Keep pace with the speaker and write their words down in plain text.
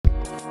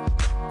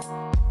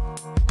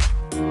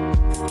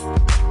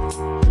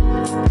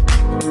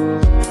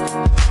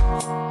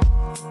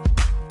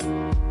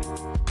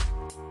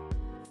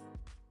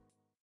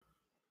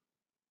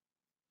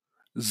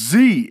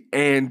Z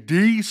and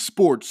D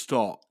Sports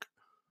Talk.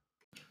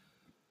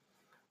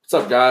 What's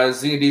up, guys?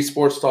 Z&D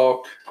Sports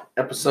Talk,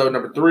 episode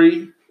number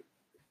 3.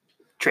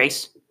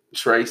 Trace,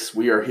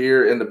 we are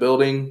here in the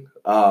building.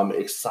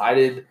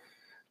 Excited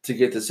to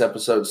get this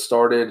episode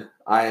started.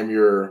 I am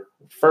your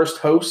first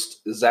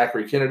host,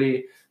 Zachary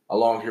Kennedy,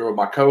 along here with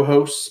my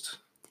co-host,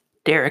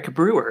 Derek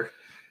Brewer,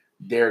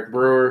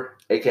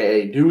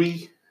 a.k.a.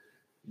 Dewey.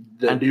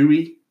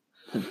 Dewey.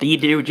 The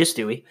Dew, just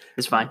Dewey.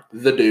 It's fine.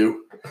 The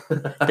Dew.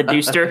 The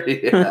Dewster.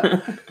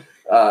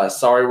 Yeah.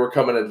 Sorry we're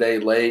coming a day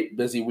late.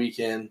 Busy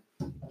weekend.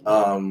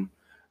 But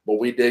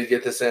we did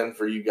get this in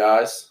for you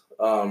guys.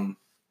 Got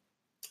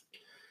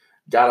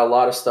a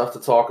lot of stuff to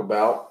talk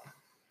about.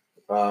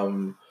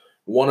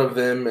 One of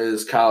them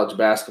is college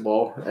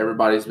basketball.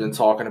 Everybody's been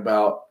talking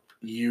about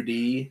UD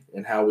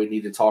and how we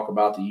need to talk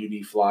about the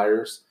UD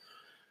Flyers,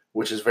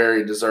 which is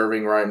very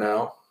deserving right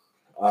now.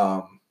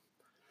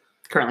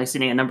 Currently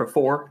sitting at number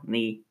 4 in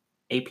the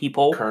AP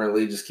poll.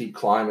 Currently just keep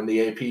climbing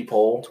the AP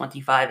poll.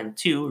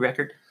 25-2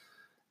 record.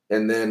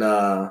 And then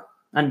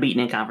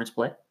Unbeaten in conference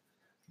play.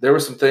 there were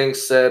some things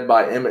said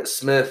by Emmitt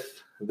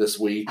Smith this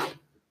week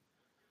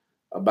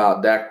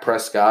about Dak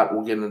Prescott.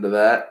 We'll get into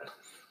that.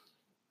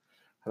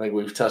 I think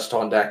we've touched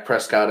on Dak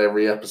Prescott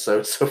every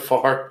episode so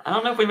far. I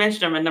don't know if we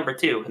mentioned him at number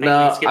 2. I think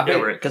No, we skipped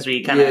over it because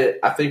we kind of. Yeah,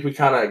 I think we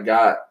kind of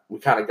got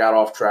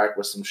off track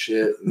with some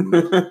shit. And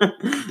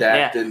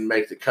Dak didn't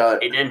make the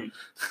cut. He didn't.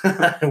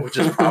 Which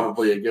is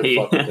probably a good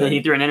fucking thing.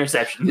 He threw an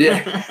interception.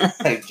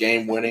 Yeah,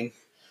 game winning.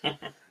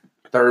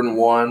 3rd and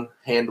 1,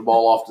 hand the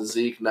ball off to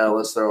Zeke. No,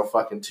 let's throw a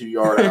fucking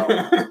 2-yard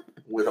out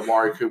with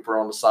Amari Cooper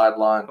on the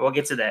sideline. We'll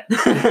get to that.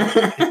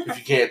 If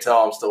you can't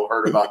tell, I'm still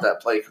hurt about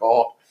that play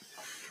call.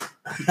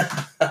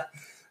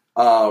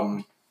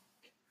 And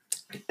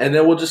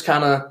then we'll just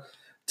kind of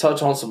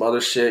touch on some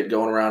other shit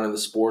going around in the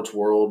sports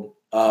world.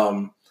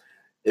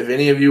 If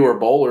any of you are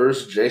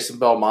bowlers, Jason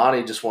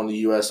Belmonte just won the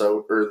U.S.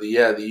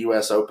 the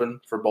U.S.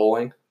 Open for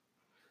bowling.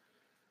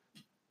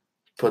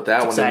 Put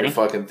that one in your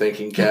fucking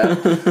thinking cap.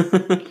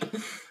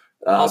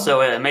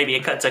 Also, maybe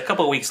it's a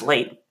couple weeks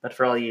late, but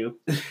for all you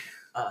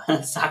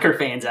soccer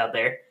fans out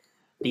there,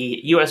 the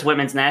U.S.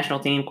 women's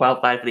national team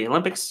qualified for the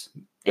Olympics.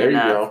 There you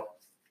go.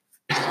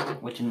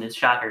 Which is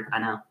shocker, I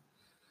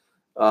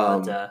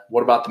know.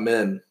 What about the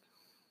men?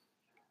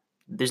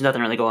 There's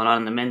nothing really going on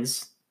in the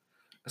men's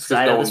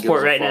side of the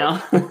sport right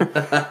now.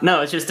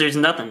 No, it's just there's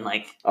nothing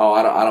like. Oh,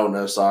 I don't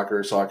know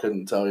soccer, so I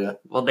couldn't tell you.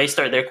 Well, they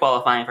start their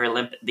qualifying for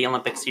the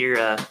Olympics here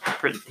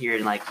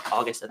in like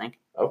August, I think.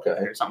 Okay.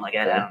 Or something like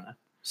that. Okay. I don't know.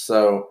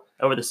 So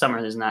over the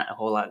summer, there's not a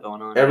whole lot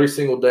going on. Every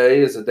single day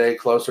is a day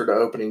closer to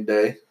opening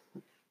day.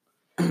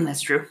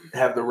 That's true.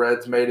 Have the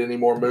Reds made any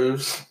more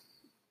moves?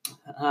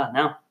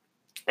 No,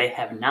 they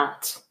have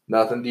not.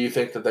 Nothing. Do you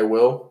think that they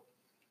will?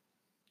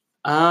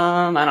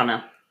 I don't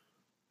know.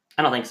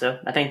 I don't think so.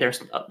 I think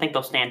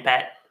they'll stand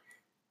pat.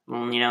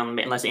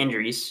 Unless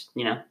injuries,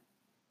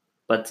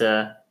 But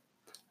I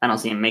don't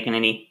see them making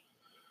any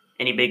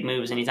big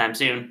moves anytime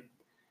soon.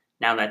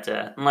 Now that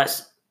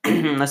unless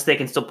they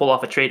can still pull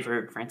off a trade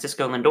for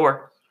Francisco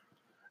Lindor,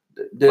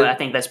 but I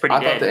think that's pretty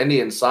dead. I thought the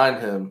Indians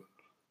signed him.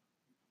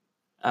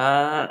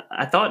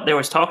 I thought there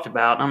was talked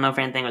about. I don't know if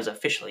anything was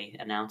officially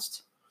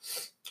announced.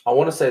 I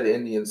want to say the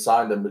Indians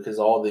signed him because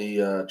all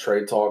the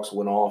trade talks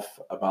went off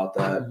about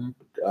that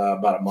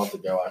about a month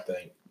ago, I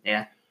think.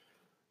 Yeah.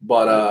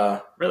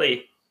 But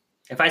really,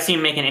 if I see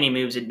him making any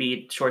moves, it'd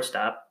be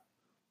shortstop.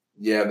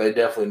 Yeah, they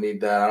definitely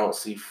need that. I don't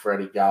see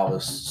Freddie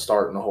Galvis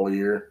starting the whole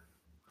year.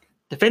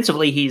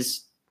 Defensively,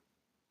 he's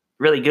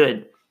really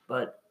good,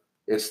 but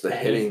it's the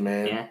hitting,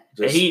 man. Yeah.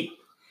 If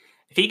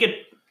he could.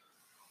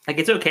 Like,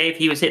 it's okay if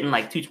he was hitting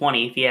like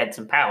 220 if he had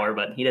some power,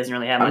 but he doesn't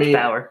really have much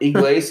power.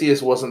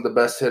 Iglesias wasn't the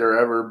best hitter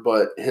ever,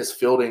 but his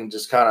fielding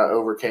just kind of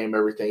overcame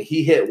everything.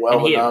 He hit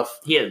well enough.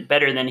 He hit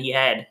better than he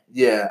had.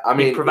 Yeah,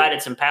 he provided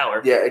some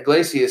power. Yeah,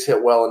 Iglesias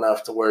hit well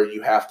enough to where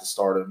you have to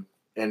start him,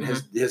 and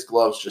his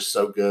glove's just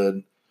so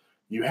good.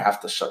 You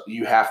have to start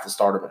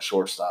him at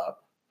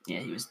shortstop. Yeah,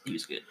 he was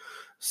good.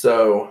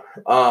 So,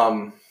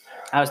 I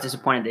was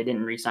disappointed they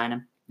didn't re-sign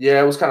him. Yeah,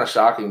 it was kind of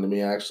shocking to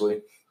me actually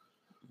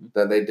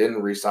that they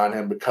didn't re-sign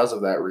him because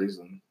of that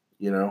reason,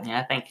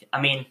 Yeah,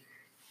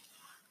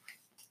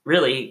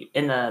 really,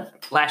 in the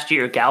last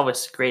year,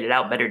 Galvis graded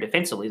out better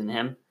defensively than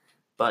him,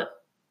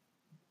 but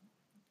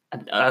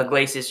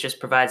Iglesias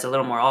just provides a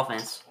little more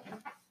offense.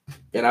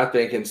 And I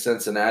think in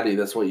Cincinnati,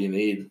 that's what you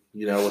need,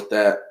 with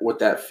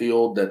that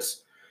field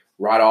that's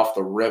right off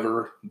the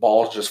river,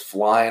 balls just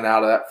flying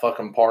out of that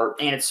fucking park.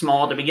 And it's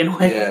small to begin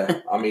with.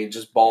 Yeah,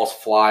 just balls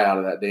fly out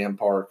of that damn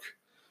park.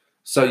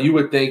 So you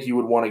would think you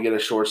would want to get a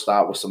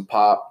shortstop with some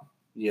pop,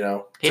 He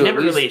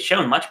never really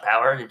shown much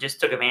power. It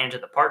just took advantage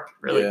of the park,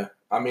 really. Yeah.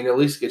 At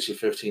least get you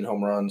 15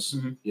 home runs,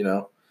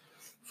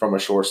 from a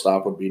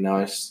shortstop would be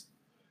nice,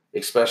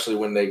 especially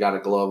when they got a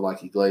glove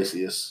like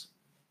Iglesias.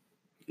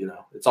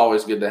 It's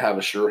always good to have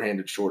a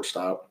sure-handed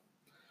shortstop.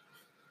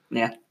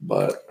 Yeah.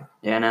 But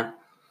yeah, no.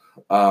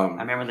 I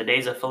remember the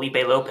days of Felipe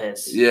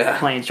Lopez. Yeah.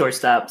 Playing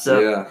shortstop. So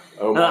yeah.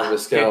 Omar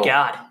Vizquel. Good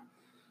God.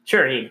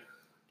 Sure, he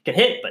could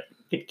hit, but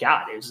good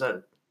God, it was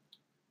a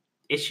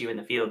issue in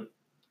the field.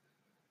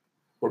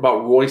 What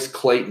about Royce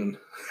Clayton?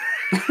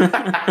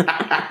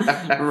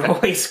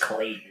 Royce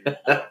Clayton.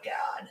 Oh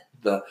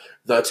God.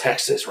 The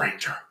Texas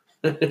Ranger.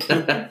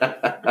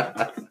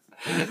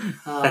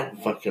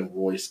 Fucking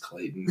Royce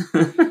Clayton.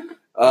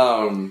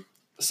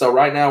 So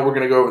right now we're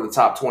gonna go over the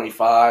top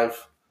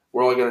 25.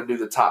 We're only gonna do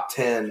the top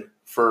 10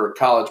 for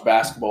college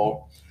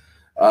basketball.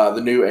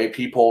 The new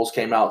AP polls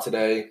came out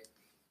today.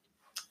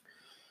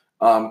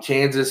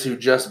 Kansas, who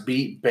just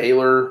beat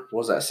Baylor, what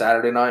was that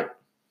Saturday night?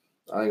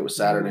 I think it was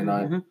Saturday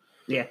night.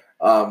 Yeah.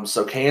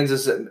 So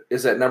Kansas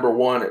is at number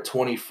 1 at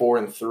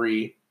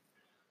 24-3.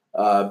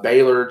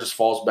 Baylor just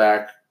falls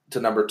back to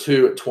number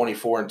 2 at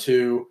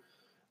 24-2.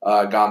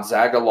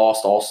 Gonzaga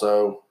lost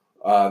also.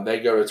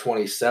 They go to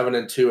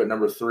 27-2 at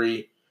number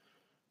 3.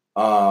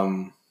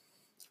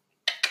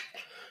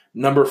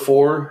 Number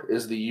 4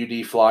 is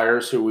the UD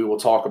Flyers, who we will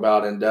talk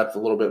about in depth a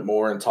little bit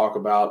more and talk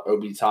about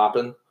Obi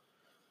Toppin.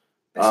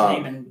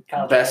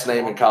 Best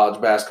name in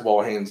college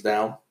basketball, hands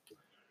down.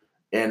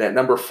 And at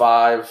number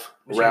 5,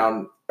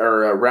 rounds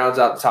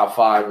out the top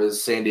 5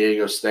 is San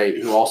Diego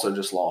State, who also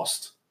just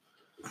lost.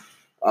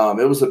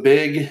 It was a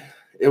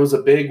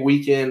big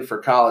weekend for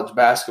college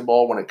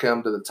basketball when it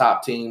came to the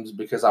top teams,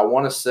 because I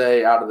want to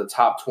say out of the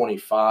top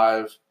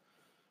 25,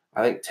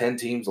 I think 10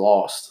 teams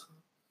lost.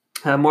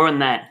 More than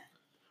that.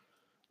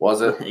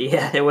 Was it?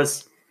 Yeah, it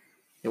was.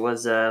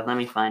 Let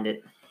me find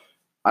it.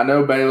 I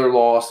know Baylor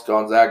lost,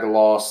 Gonzaga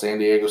lost, San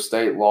Diego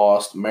State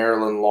lost,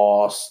 Maryland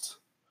lost,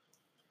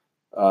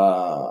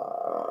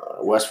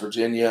 West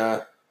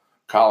Virginia,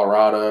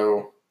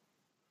 Colorado,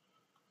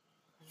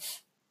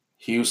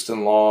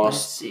 Houston lost.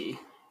 Let's see.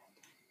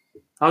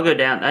 I'll go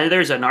down.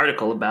 There's an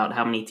article about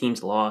how many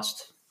teams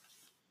lost.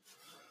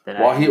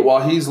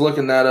 While he's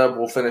looking that up,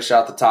 we'll finish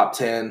out the top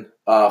 10.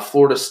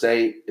 Florida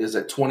State is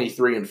at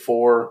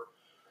 23-4.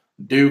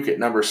 Duke at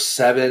number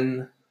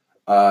 7,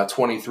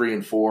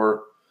 23-4.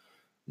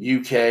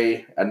 UK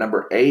at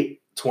number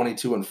 8,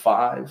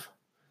 22-5.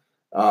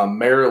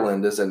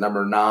 Maryland is at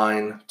number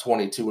 9,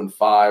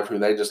 22-5, who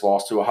they just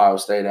lost to Ohio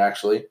State,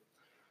 actually.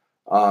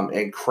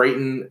 And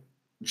Creighton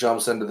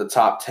jumps into the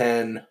top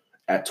 10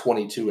 at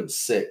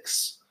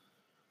 22-6.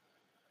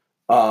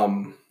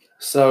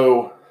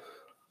 So,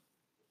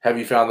 have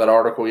you found that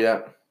article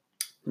yet?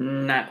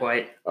 Not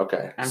quite.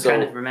 Okay. I'm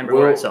trying to remember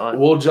where I saw it.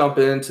 We'll jump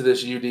into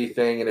this UD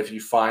thing, and if you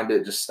find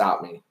it, just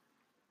stop me.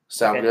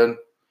 Sound good?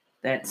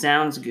 That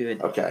sounds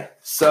good. Okay.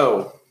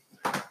 So,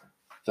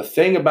 the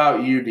thing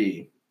about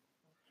UD,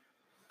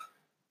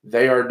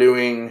 they are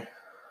doing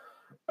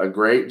a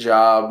great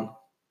job.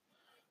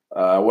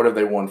 What have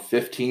they won?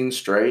 15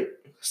 straight?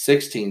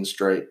 16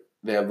 straight.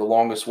 They have the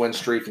longest win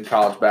streak in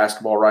college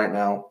basketball right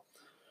now.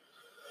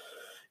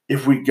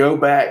 If we go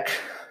back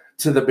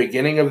to the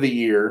beginning of the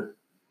year,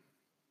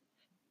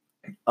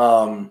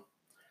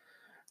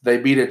 they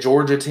beat a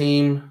Georgia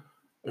team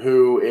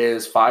who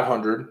is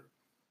 500.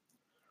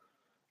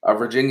 A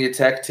Virginia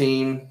Tech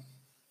team,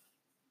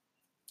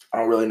 I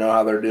don't really know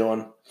how they're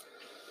doing.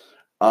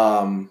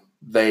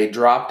 They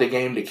dropped a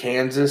game to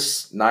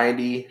Kansas,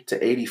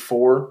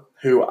 90-84,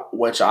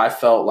 which I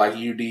felt like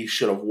UD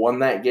should have won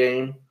that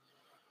game.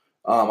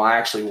 I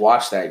actually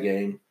watched that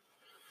game,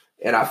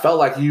 and I felt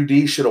like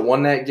UD should have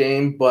won that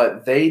game,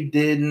 but they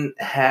didn't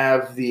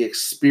have the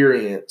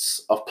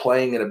experience of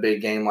playing in a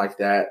big game like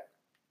that,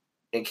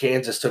 and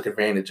Kansas took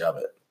advantage of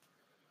it.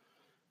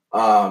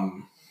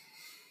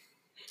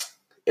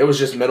 It was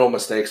just middle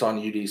mistakes on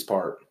UD's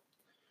part.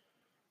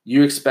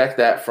 You expect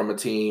that from a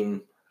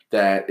team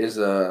that is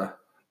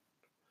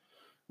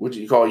would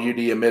you call UD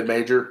a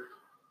mid-major?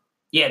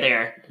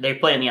 Yeah, they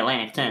play in the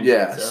Atlantic 10.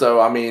 Yeah,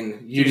 so I mean,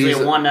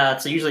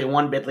 it's usually a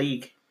one-bid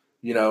league.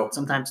 You know,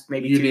 sometimes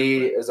maybe UD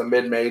two. is a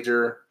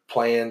mid-major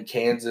playing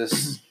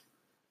Kansas.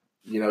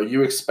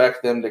 You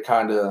expect them to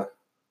kind of,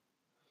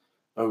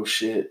 oh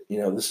shit,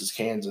 this is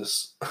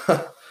Kansas.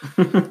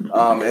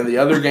 And the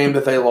other game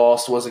that they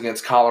lost was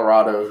against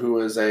Colorado, who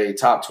is a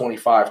top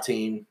 25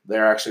 team.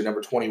 They're actually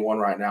number 21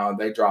 right now, and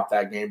they dropped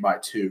that game by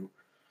 2.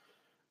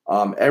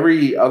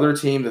 Every other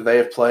team that they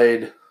have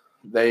played,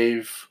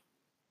 they've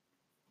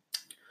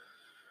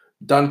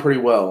done pretty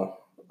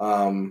well.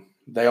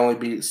 They only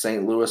beat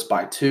St. Louis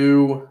by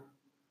 2.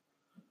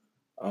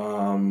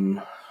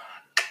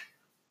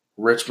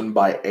 Richmond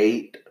by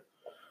 8.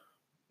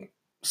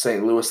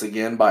 St. Louis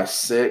again by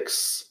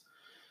 6.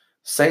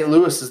 St.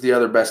 Louis is the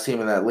other best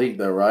team in that league,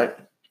 though, right?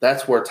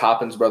 That's where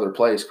Toppin's brother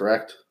plays,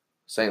 correct?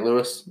 St.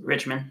 Louis?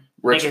 Richmond.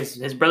 I think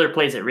his brother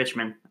plays at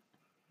Richmond.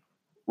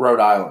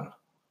 Rhode Island.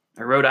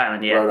 Or Rhode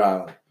Island, yeah. Rhode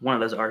Island. One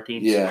of those R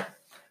teams. Yeah.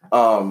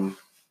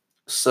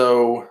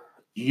 So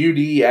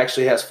UD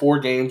actually has 4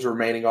 games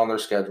remaining on their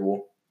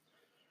schedule.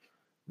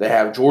 They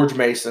have George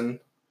Mason,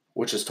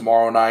 which is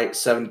tomorrow night,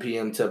 7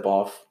 p.m.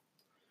 tip-off.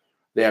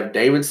 They have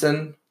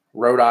Davidson,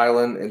 Rhode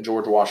Island, and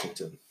George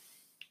Washington.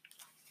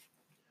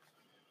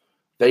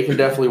 They can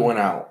definitely win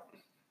out.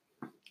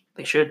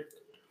 They should.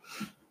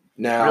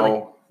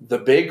 Now, The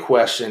big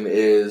question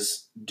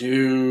is,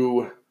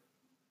 do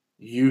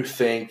you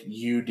think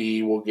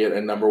UD will get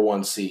a number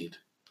 1 seed.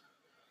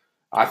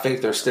 I think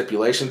there's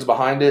stipulations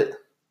behind it.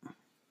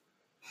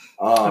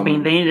 I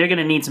mean, they're going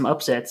to need some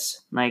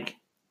upsets. Like,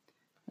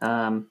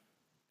 and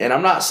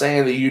I'm not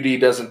saying that UD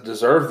doesn't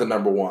deserve the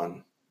number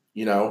 1.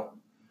 You know,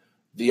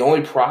 the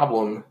only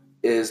problem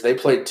is they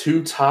played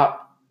 2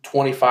 top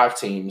 25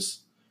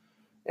 teams,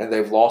 and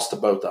they've lost to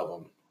both of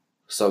them.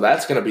 So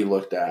that's going to be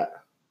looked at.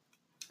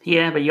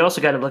 Yeah, but you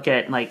also got to look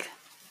at, like,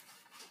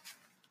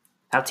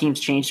 how teams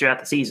change throughout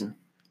the season.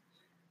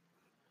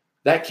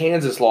 That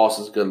Kansas loss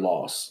is a good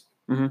loss.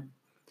 Mm-hmm.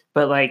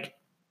 But, like,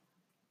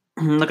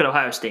 look at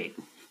Ohio State.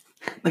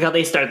 Look how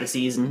they started the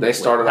season. They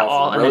started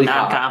off really in the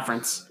hot.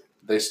 non-conference.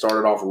 They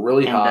started off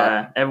really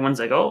hot. Everyone's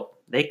like, oh,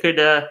 they could,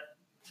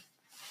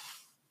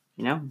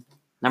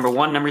 number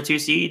 1, number 2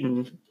 seed,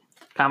 and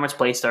conference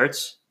play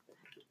starts.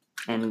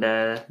 And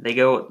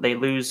they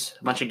lose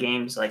a bunch of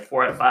games, like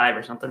 4 out of 5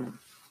 or something.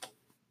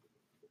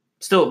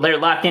 Still, they're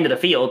locked into the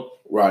field.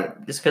 Right.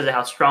 Just because of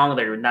how strong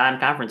their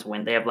non-conference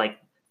win. They have, like,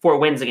 4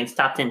 wins against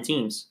top 10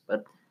 teams.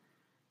 But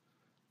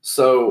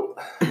so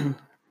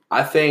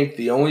I think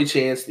the only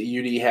chance that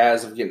UD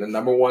has of getting the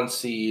number 1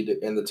 seed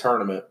in the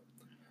tournament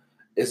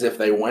is if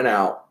they win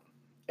out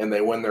and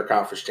they win their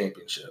conference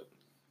championship.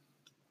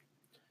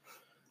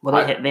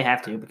 Well, they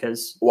have to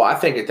because... Well, I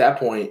think at that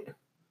point,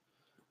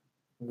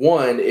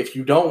 one, if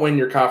you don't win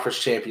your conference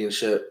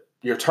championship,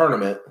 your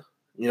tournament,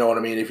 you know what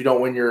I mean? If you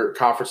don't win your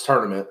conference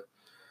tournament,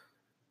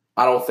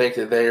 I don't think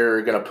that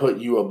they're going to put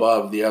you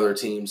above the other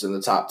teams in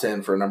the top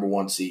 10 for a number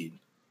 1 seed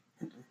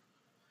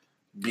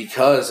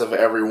because of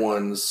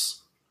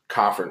everyone's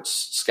conference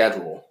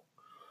schedule.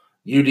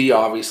 UD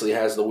obviously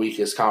has the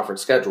weakest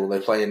conference schedule. They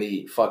play in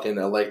the fucking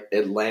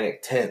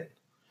Atlantic 10.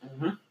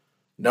 Mm-hmm.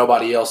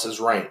 Nobody else is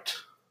ranked.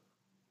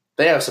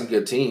 They have some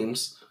good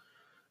teams,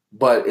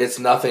 but it's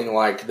nothing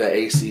like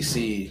the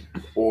ACC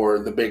or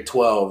the Big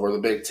 12 or the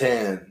Big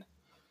 10.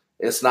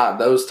 It's not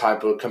those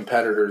type of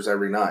competitors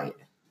every night.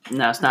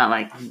 No, it's not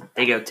like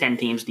they go 10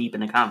 teams deep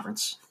in the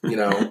conference. You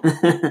know,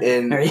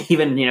 and or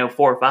even,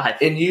 4 or 5.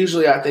 And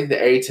usually I think the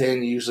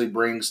A10 usually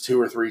brings 2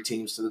 or 3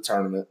 teams to the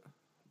tournament,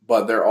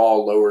 but they're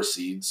all lower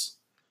seeds.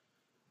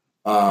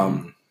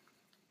 I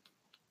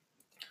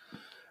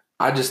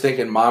just think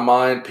in my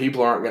mind,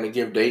 people aren't going to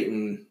give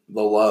Dayton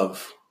the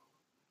love.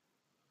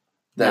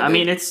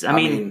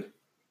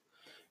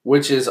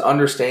 Which is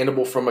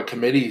understandable from a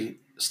committee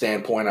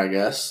standpoint, I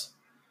guess.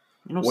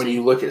 When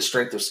you look at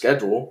strength of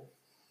schedule,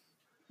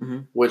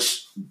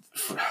 which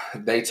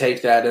they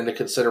take that into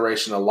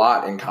consideration a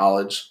lot in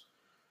college,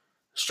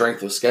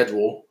 strength of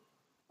schedule,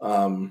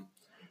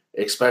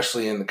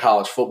 especially in the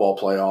college football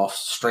playoffs,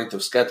 strength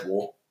of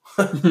schedule,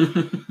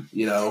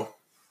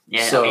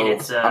 Yeah,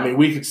 so,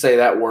 we could say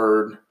that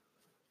word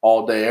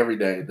all day, every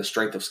day, the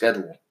strength of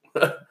schedule.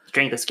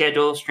 Strength of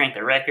schedule, strength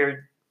of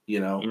record.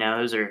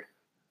 Those are.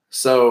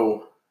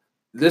 So,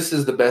 this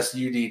is the best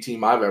UD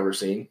team I've ever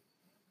seen.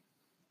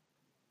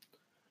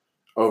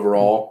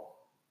 Overall,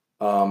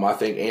 I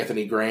think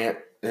Anthony Grant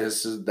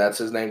that's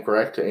his name,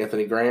 correct?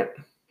 Anthony Grant.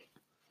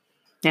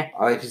 Yeah,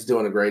 I think he's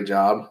doing a great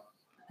job.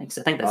 I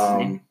think that's his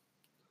name.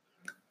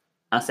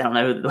 Honestly,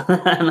 I don't know.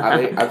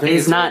 I think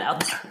he's not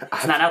out there.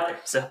 It's not out there.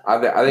 So I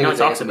think no one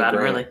talks Anthony about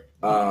Grant. him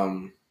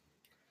really.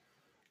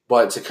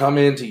 But to come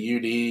into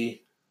UD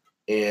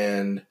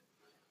and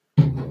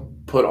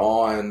put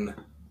on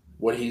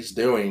what he's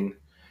doing,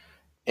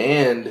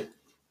 and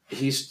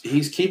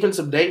he's keeping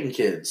some Dayton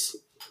kids.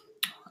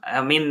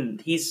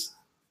 He's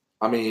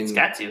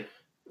got to.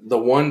 The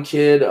one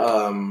kid,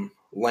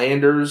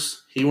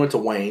 Landers, he went to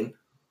Wayne.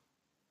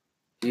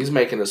 He's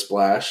making a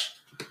splash.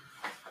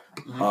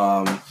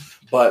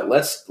 But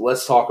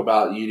let's talk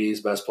about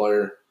UD's best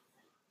player,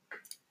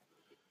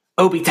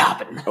 Obi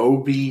Toppin.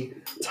 Obi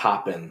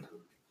Toppin.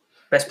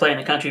 Best player in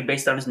the country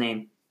based on his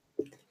name.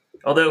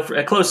 Although for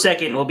a close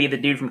second will be the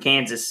dude from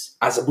Kansas.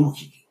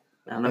 Azubuike.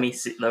 Let me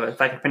see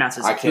if I can pronounce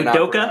this.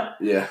 Udoka?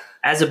 Yeah.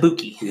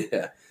 Azubuike.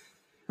 Yeah.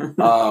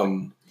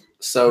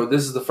 So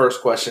this is the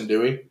first question,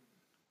 Dewey.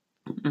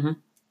 Mm-hmm.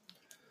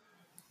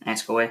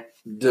 Ask away.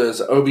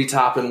 Does Obi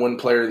Toppin win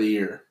Player of the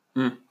Year?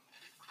 If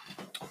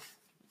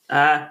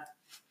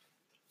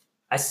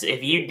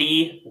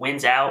UD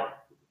wins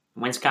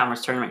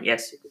conference tournament,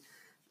 yes.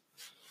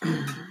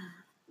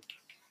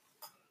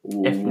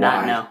 If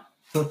not, no.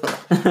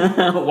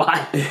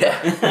 Why?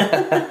 Yeah.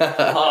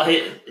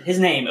 His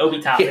name,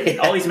 Obi Toppin. Yeah.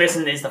 All he's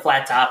missing is the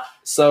flat top.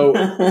 So,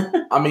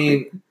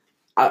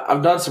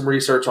 I've done some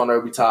research on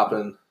Obi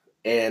Toppin,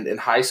 and in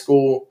high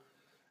school,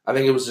 I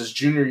think it was his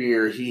junior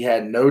year, he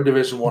had no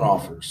Division I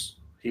offers.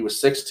 He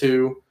was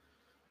 6'2".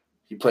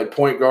 He played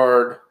point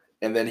guard,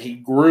 and then he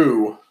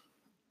grew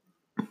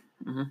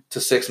to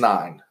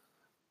 6'9".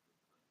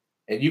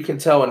 And you can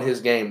tell in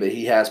his game that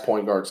he has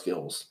point guard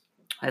skills.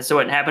 That's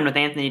what happened with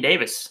Anthony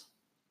Davis.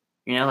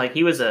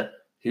 He was a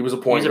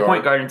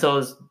point guard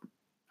until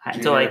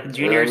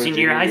junior senior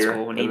year of high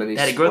school when he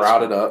had a growth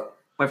sprouted up.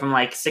 Went from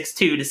 6'2"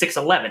 to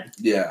 6'11".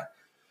 Yeah.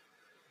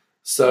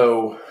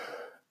 So,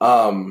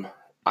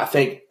 I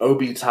think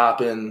Obi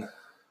Toppin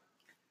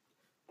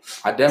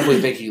I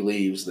definitely think he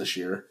leaves this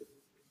year.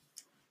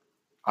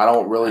 I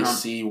don't really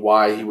see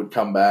why he would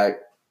come back.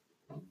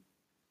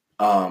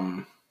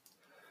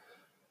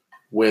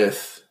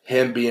 With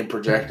him being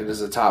projected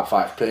as a top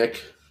 5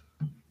 pick,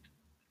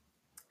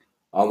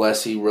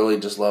 unless he really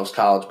just loves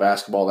college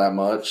basketball that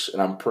much.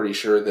 And I'm pretty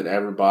sure that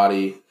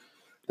everybody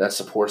that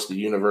supports the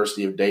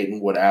University of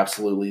Dayton would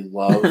absolutely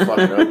love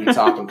fucking Obi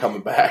Toppin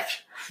coming back.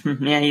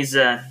 Yeah, he's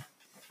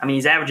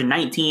averaging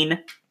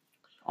 19,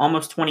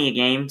 almost 20 a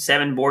game,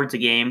 7 boards a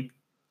game,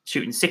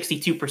 shooting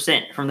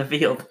 62% from the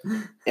field.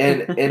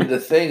 And the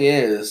thing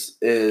is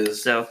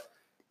so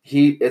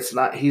he's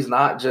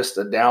not just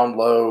a down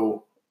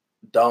low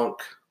dunk,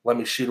 let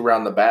me shoot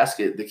around the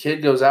basket. The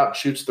kid goes out and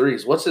shoots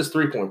threes. What's his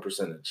 3-point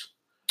percentage?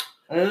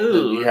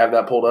 Do you have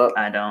that pulled up?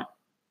 I don't.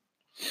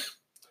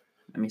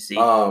 Let me see.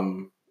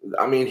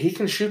 I mean, he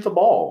can shoot the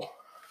ball.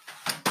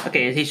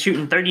 Okay, he's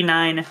shooting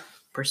 39%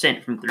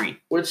 from 3.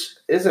 Which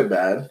isn't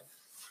bad.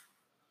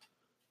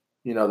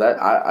 You know, that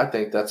I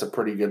think that's a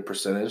pretty good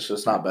percentage.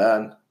 It's not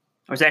bad.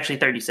 Or it's actually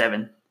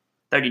 37.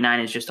 39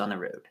 is just on the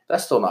road.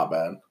 That's still not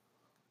bad.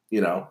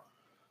 You know.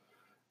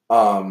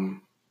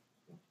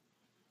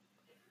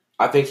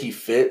 I think he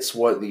fits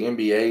what the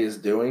NBA is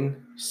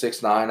doing.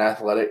 6'9",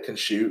 athletic, can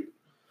shoot.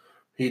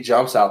 He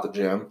jumps out the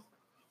gym.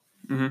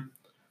 Mm-hmm.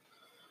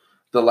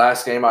 The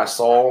last game I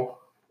saw,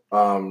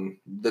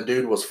 the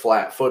dude was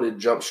flat-footed,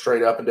 jumped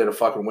straight up and did a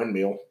fucking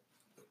windmill.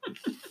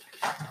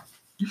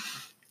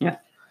 Yeah.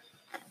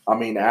 I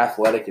mean,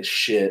 athletic as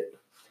shit.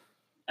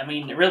 I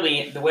mean,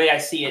 really, the way I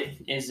see it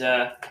is,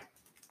 as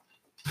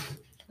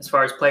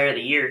far as player of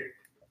the year,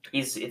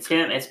 it's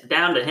him. It's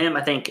down to him.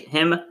 I think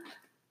him,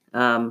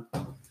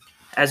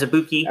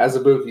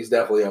 Azubuike's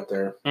definitely up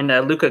there. And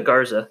Luka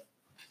Garza.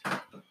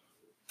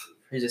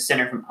 He's a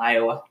center from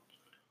Iowa.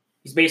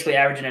 He's basically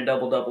averaging a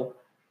double-double.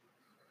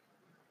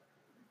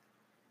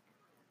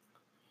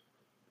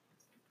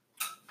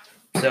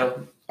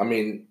 So, I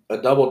mean, a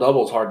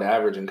double-double is hard to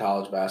average in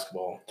college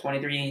basketball.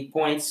 23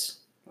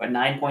 points,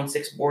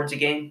 9.6 boards a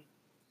game.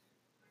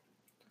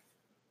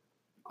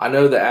 I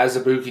know the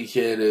Azubuike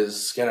kid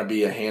is going to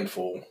be a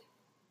handful.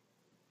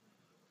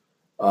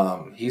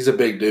 He's a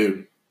big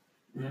dude.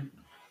 Mm-hmm.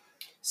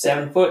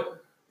 7 foot.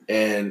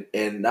 And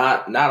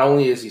not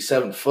only is he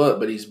 7 foot,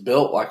 but he's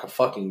built like a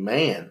fucking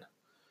man.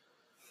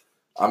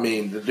 I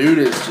mean, the dude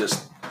is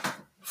just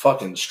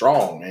fucking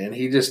strong, man.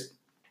 He just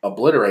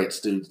obliterates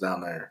dudes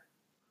down there.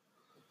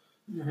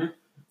 Mm-hmm.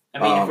 I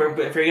mean,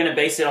 if you're gonna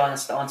base it on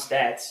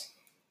stats,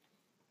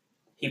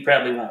 he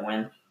probably won't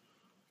win.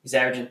 He's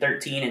averaging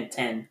 13 and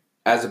 10.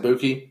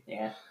 Azubuike?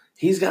 Yeah.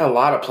 He's got a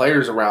lot of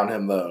players around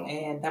him, though.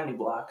 And how many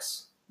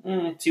blocks?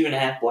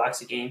 2.5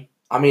 blocks a game.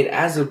 I mean,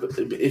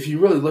 if you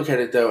really look at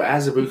it, though,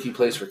 Azubuike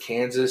plays for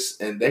Kansas,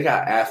 and they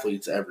got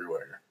athletes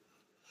everywhere.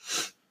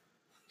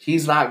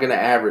 He's not going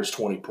to average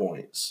 20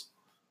 points.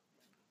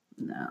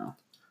 No.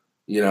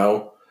 You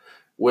know,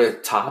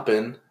 with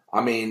Toppin,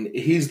 I mean,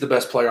 he's the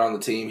best player on the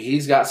team.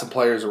 He's got some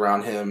players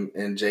around him,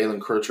 and Jalen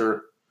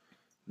Crutcher,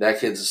 that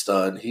kid's a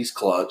stud. He's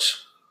clutch.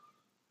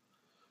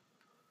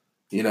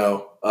 You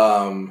know,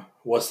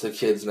 what's the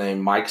kid's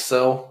name?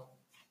 Mikesell?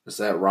 Is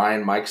that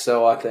Ryan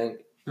Mikesell, I think?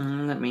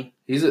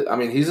 He's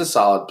a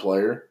solid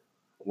player.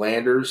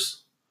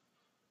 Landers,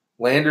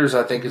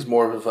 I think, is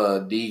more of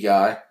a D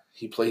guy.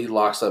 He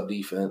locks up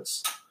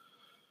defense.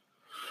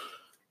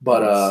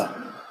 But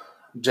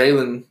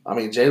Jalen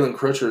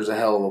Crutcher is a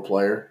hell of a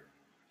player.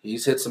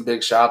 He's hit some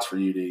big shots for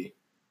UD.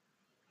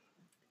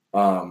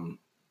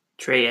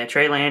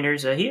 Trey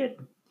Landers, he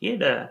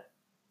had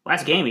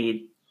last game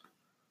he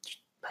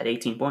had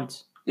 18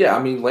 points. Yeah, I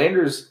mean,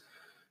 Landers,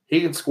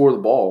 he can score the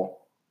ball.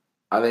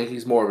 I think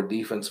he's more of a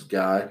defensive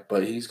guy,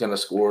 but he's going to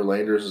score.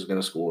 Landers is going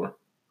to score.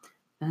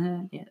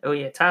 Yeah. Oh,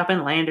 yeah.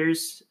 Toppin,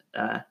 Landers,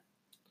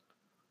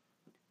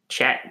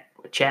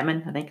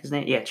 Chapman, I think his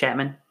name. Yeah,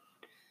 Chapman.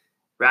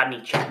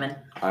 Rodney Chapman.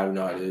 I have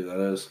no idea who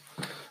that is.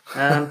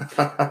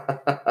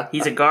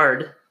 He's a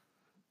guard,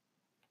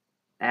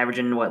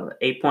 averaging,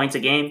 8 points a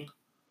game?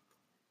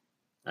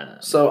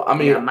 So, I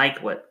mean...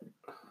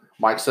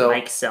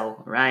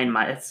 Mikesell. Ryan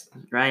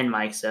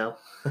Mikesell.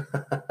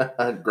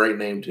 Great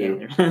name,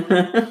 too.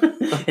 Yeah.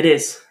 It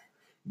is.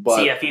 But,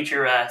 see a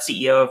future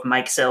CEO of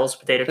Mikesell's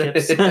Potato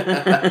Chips.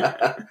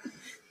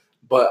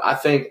 But I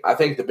think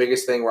the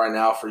biggest thing right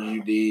now for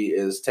UD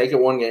is take it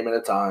one game at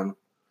a time,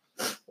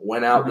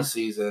 win out the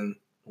season,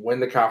 win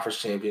the conference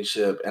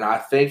championship, and I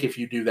think if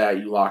you do that,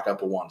 you lock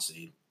up a 1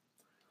 seed.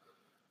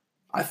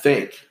 I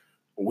think.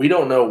 We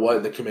don't know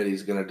what the committee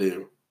is going to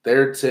do. They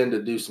tend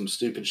to do some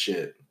stupid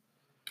shit.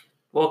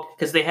 Well,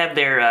 because they have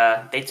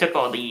their they took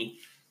all the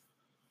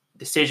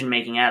decision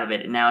making out of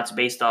it, and now it's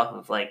based off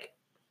of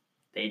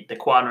the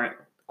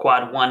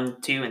quad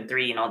 1, 2, and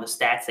 3, and all the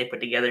stats they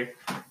put together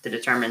to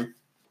determine,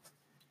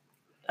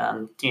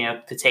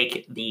 to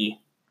take the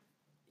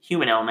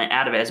human element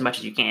out of it as much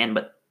as you can,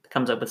 but it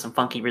comes up with some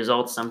funky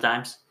results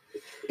sometimes.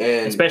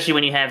 And especially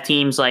when you have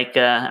teams like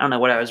I don't know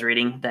what I was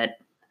reading, that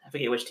I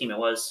forget which team it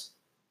was.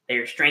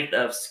 Their strength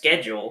of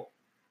schedule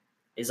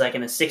is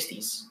in the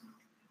 60s.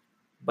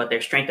 but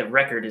their strength of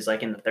record is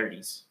like in the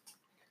 30s.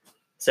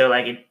 So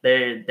like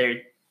their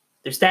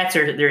stats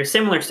they're a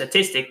similar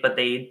statistic, but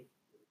they're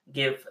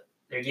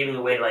giving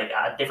away like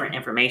different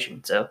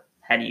information. So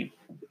how do you?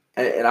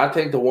 And I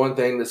think the one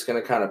thing that's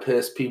going to kind of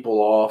piss people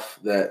off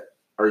that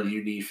are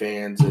UD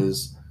fans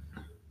is,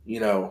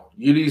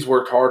 UD's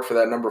worked hard for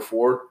that number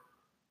 4.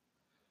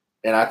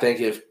 And I think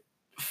if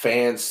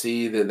fans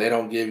see that they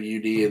don't give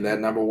UD in that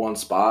number 1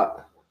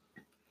 spot.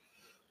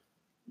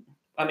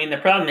 I mean, the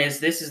problem is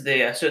this is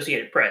the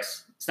Associated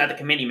Press. It's not the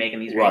committee making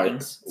these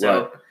rankings.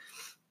 So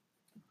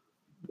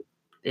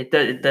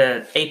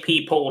the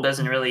AP poll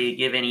doesn't really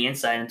give any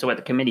insight into what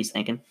the committee's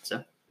thinking.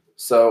 So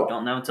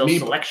don't know until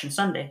Selection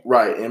Sunday.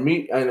 Right. And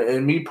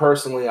me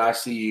personally, I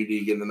see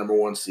UD getting the number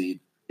 1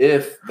 seed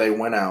if they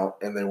win out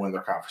and they win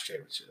their conference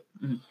championship.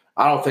 Mm-hmm.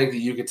 I don't think that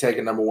you could take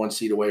a number 1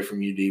 seed away from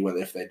UD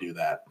if they do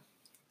that.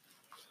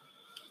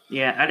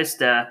 Yeah, I just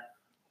that's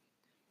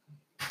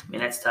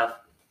tough.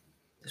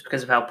 Just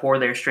because of how poor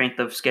their strength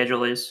of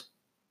schedule is.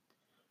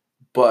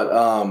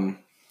 But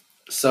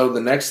so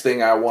the next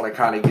thing I want to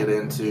kind of get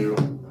into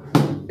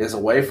is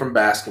away from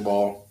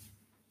basketball.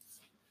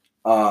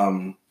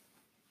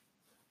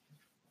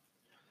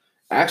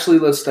 Actually,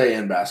 let's stay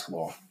in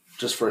basketball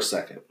just for a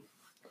second.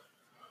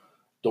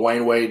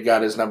 Dwayne Wade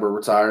got his number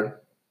retired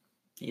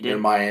in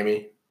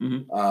Miami.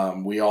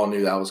 Mm-hmm. We all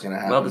knew that was going to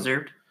happen.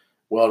 Well-deserved.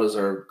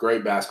 Well-deserved.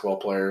 Great basketball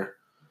player.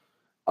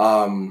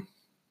 I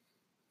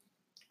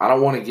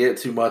don't want to get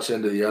too much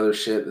into the other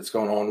shit that's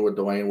going on with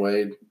Dwayne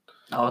Wade.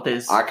 Oh, it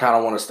is. I kind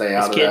of want to stay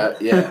out of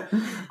that. Yeah.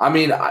 I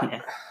mean,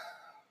 I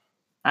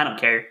don't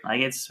care.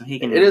 Like he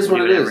can. It is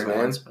what it is,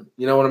 man.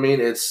 You know what I mean?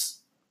 It's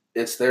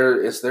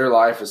their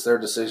life. It's their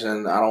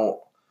decision.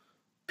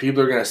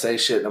 People are going to say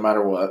shit no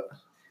matter what.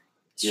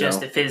 It's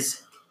just if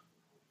his,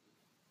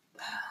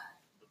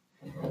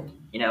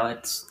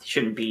 it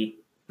shouldn't be,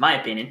 my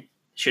opinion,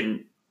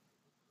 shouldn't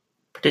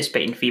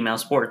participate in female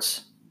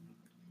sports.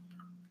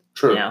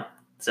 True.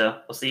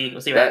 So we'll see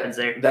what happens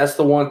there. That's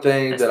the one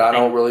thing that I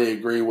don't really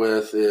agree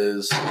with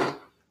is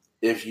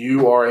if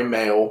you are a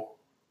male,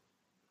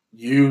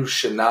 you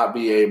should not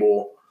be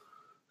able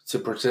to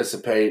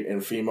participate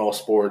in female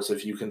sports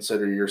if you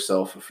consider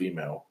yourself a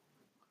female.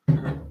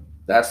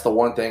 That's the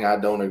one thing I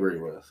don't agree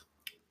with.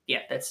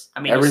 Yeah,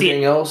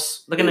 everything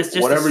else. Look at this.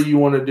 Whatever you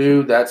want to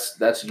do,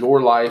 that's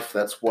your life.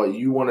 That's what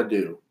you want to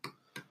do.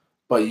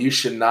 But you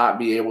should not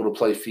be able to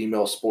play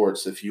female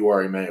sports if you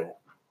are a male.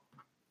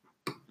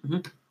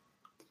 Mm-hmm.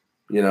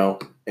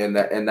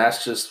 And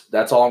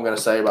that's all I'm going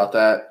to say about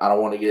that. I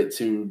don't want to get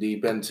too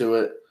deep into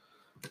it,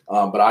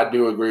 but I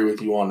do agree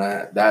with you on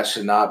that. That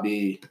should not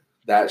be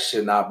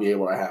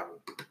able to happen.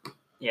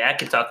 Yeah, I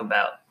could talk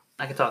about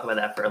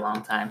that for a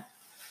long time.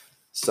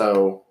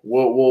 So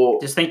we'll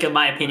just think of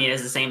my opinion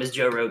as the same as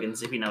Joe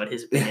Rogan's, if you know what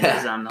his opinion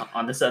is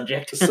on the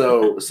subject.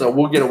 so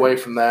we'll get away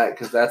from that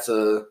because that's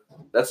a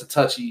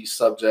touchy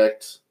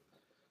subject,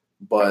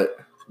 but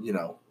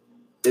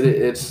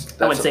it's.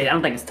 I wouldn't say. I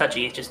don't think it's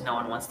touchy. It's just no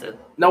one wants to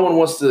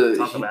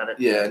talk about it.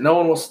 Yeah, no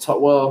one wants to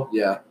talk. Well,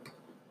 yeah,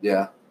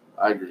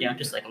 I agree.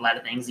 Just like a lot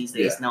of things these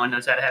days, no one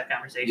knows how to have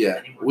conversations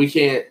anymore. We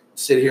can't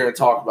sit here and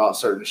talk about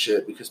certain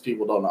shit because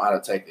people don't know how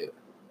to take it.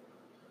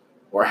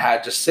 Or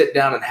just sit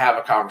down and have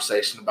a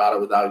conversation about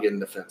it without getting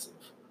defensive.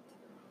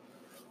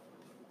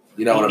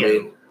 You know what I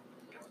mean?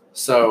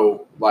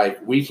 So,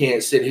 we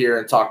can't sit here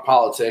and talk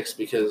politics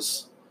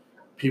because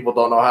people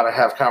don't know how to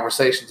have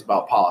conversations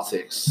about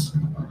politics.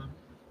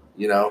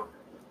 It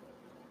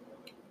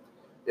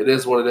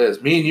is what it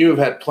is. Me and you have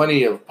had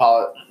plenty of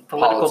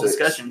political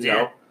discussions,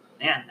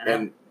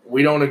 and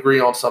we don't agree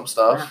on some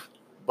stuff,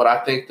 but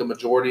I think the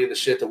majority of the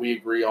shit that we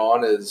agree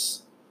on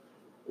is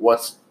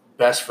what's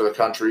best for the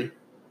country.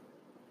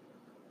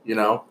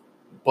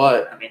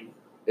 But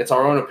it's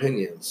our own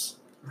opinions.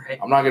 Right.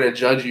 I'm not going to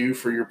judge you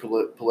for your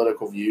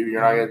political view.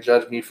 You're not going to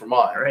judge me for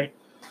mine. Right.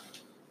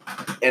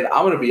 And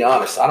I'm going to be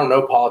honest. I don't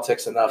know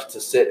politics enough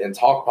to sit and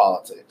talk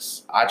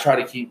politics. I try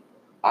to keep.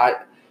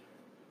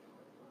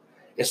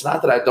 It's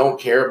not that I don't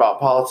care about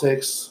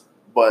politics,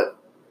 but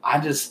I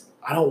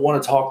don't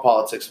want to talk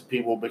politics with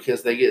people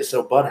because they get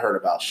so butthurt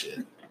about shit.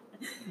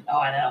 Oh,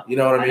 I know. You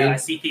know what I mean? I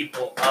see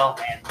people. Oh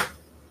man,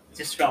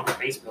 just scrolling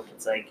through Facebook.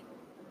 It's like.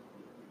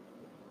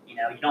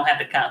 You don't have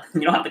to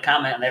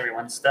comment on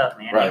everyone's stuff,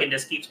 man. Right. You can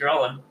just keep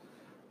scrolling.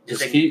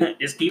 Just keep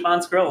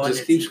on scrolling.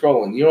 Just keep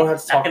scrolling. You don't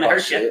have to talk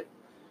about shit. You.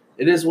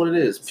 It is what it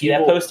is. See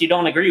that post you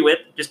don't agree with,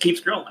 just keep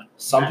scrolling.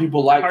 Some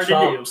people like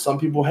Trump. Some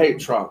people hate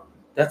Trump.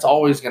 That's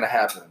always going to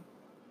happen.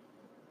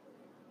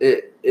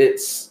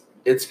 It's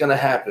going to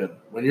happen.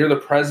 When you're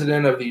the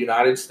president of the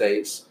United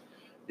States,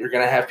 you're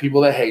going to have people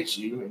that hate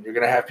you, and you're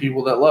going to have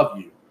people that love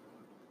you.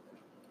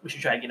 We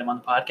should try to get him on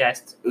the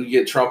podcast. We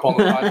get Trump on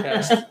the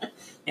podcast.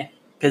 Yeah.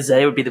 Because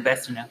it would be the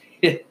best,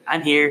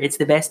 I'm here. It's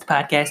the best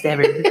podcast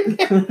ever.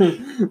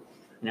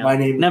 My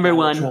name is number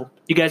one. Trump.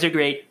 You guys are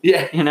great.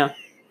 Yeah.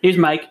 Here's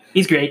Mike.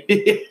 He's great.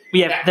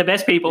 We have the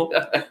best people.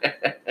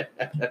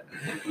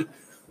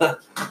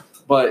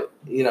 But,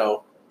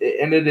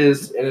 and it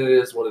is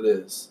what it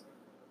is.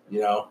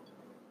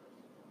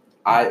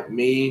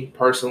 Me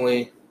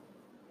personally,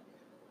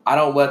 I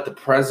don't let the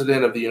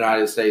president of the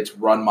United States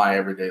run my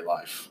everyday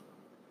life.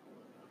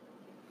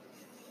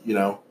 You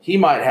know, he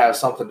might have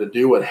something to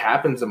do with what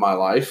happens in my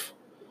life,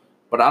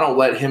 but I don't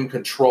let him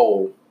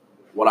control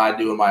what I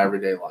do in my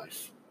everyday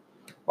life,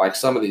 like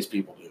some of these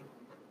people do.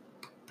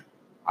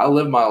 I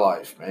live my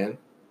life, man.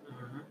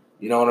 Mm-hmm.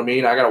 You know what I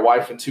mean? I got a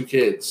wife and 2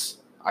 kids.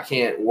 I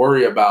can't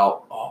worry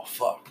about, oh,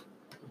 fuck,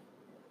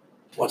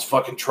 what's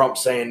fucking Trump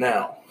saying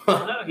now?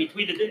 No, he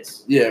tweeted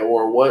this. Yeah,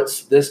 or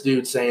what's this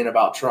dude saying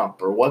about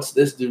Trump? Or what's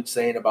this dude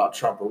saying about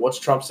Trump? Or what's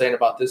Trump saying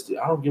about this dude?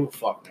 I don't give a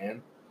fuck,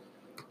 man.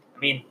 I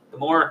mean, the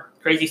more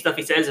crazy stuff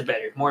he says, the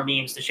better. More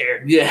memes to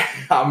share. Yeah,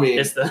 I mean,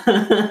 Just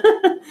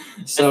the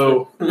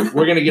so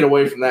we're going to get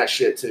away from that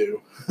shit,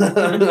 too.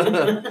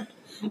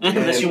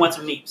 Unless you want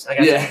some memes. I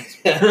got Yeah.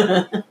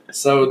 some memes.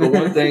 So the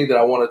one thing that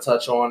I want to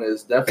touch on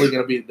is definitely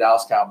going to be the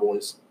Dallas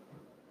Cowboys.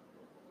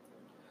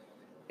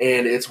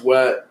 And it's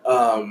what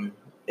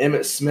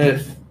Emmitt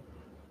Smith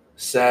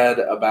said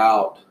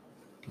about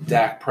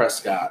Dak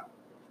Prescott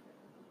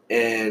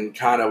and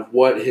kind of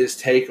what his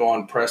take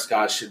on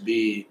Prescott should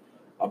be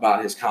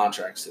about his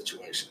contract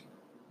situation.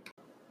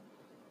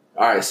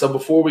 All right, so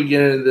before we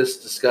get into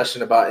this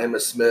discussion about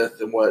Emmitt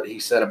Smith and what he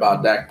said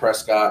about Dak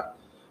Prescott,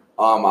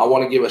 I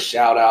want to give a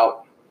shout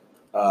out.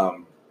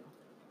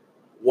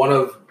 One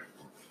of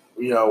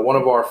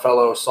our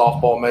fellow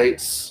softball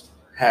mates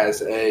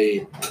has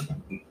a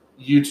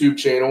YouTube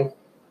channel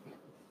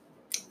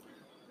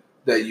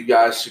that you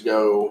guys should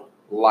go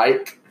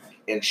like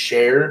and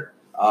share.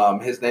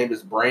 His name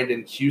is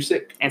Brandon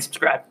Cusick. And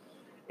subscribe.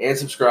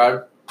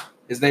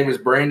 His name is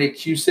Brandon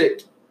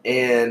Cusick,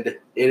 and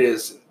it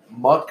is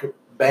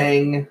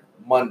Mukbang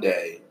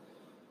Monday.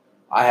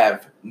 I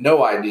have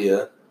no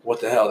idea what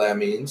the hell that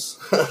means.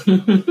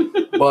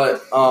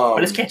 But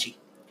it's catchy.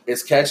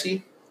 It's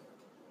catchy.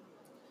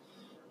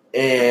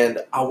 And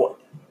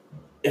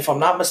if I'm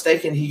not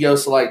mistaken, he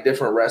goes to like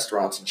different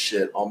restaurants and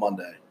shit on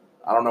Monday.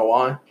 I don't know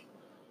why.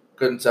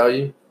 Couldn't tell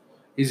you.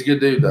 He's a good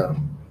dude though.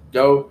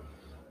 Go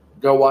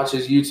watch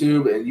his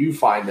YouTube and you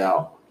find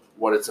out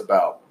what it's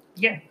about.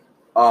 Yeah.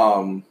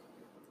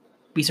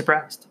 Be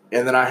surprised.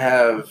 And then I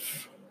have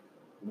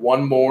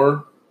one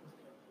more.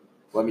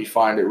 Let me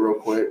find it real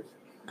quick.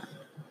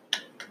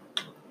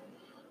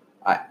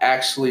 I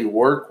actually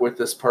work with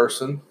this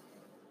person.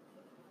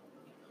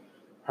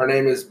 Her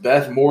name is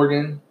Beth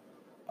Morgan.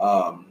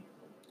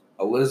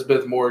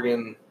 Elizabeth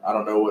Morgan. I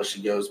don't know what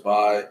she goes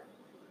by.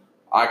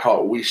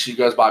 She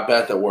goes by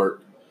Beth at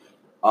work.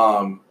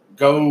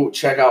 Go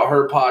check out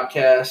her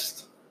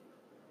podcast,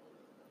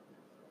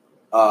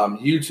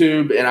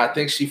 YouTube, and I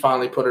think she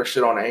finally put her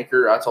shit on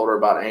Anchor. I told her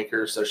about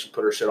Anchor, so she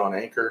put her shit on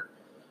Anchor.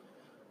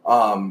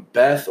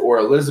 Beth or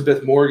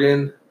Elizabeth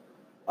Morgan,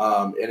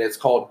 and it's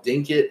called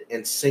Dink It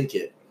and Sink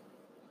It.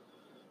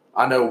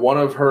 I know one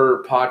of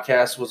her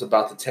podcasts was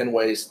about the 10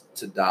 ways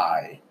to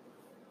die.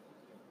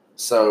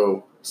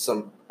 So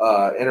some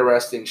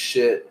interesting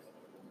shit,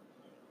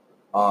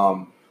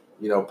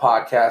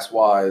 podcast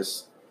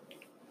wise.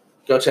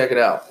 Go check it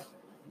out.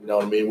 You know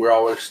what I mean? We're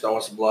always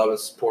throwing some love and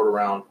support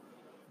around.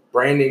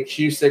 Brandon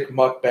Cusick,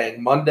 Mukbang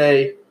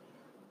Monday.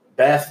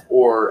 Beth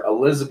or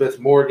Elizabeth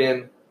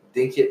Morgan,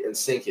 Dink It and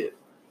Sink It.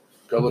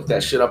 Go look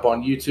that shit up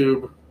on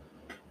YouTube.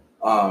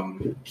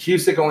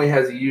 Cusick only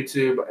has a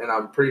YouTube, and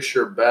I'm pretty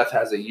sure Beth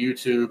has a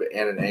YouTube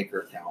and an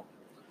Anchor account.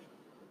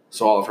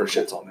 So all of her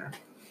shit's on there.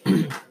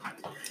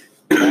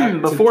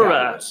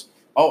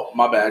 Oh,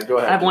 my bad. Go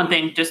ahead. I have one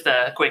thing, just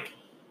a quick,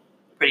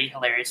 pretty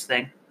hilarious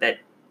thing that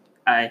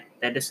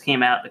just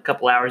came out a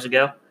couple hours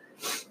ago.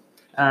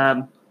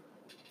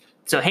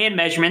 So hand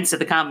measurements at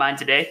the combine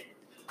today.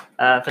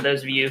 For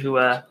those of you who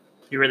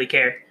really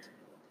care,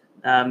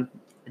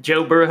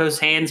 Joe Burrow's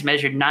hands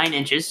measured 9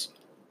 inches,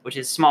 which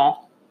is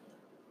small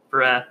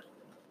for a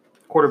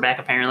quarterback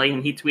apparently,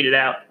 and he tweeted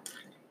out,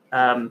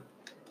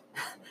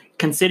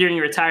 "Considering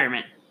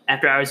retirement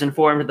after I was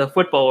informed the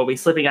football will be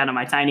slipping out of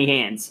my tiny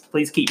hands.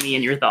 Please keep me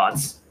in your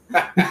thoughts."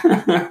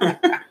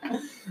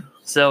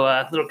 So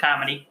a little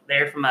comedy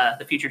there from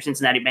the future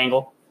Cincinnati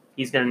Bengal.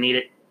 He's going to need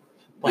it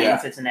playing in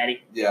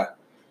Cincinnati. Yeah.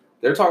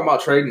 They're talking about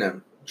trading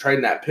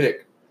that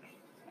pick.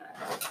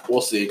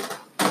 We'll see.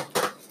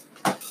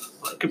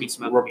 Well, it could be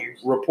smoke beers.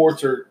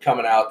 Reports are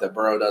coming out that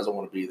Burrow doesn't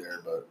want to be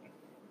there, but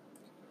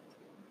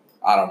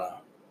I don't know.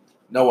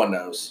 No one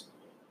knows.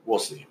 We'll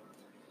see.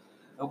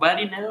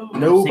 Nobody knows.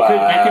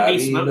 That could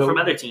be smoke from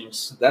other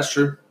teams. That's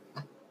true.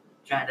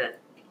 Trying to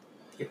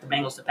get the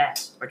Bengals to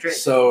pass or trade.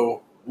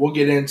 So we'll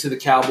get into the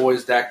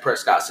Cowboys Dak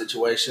Prescott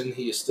situation.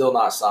 He is still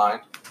not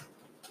signed.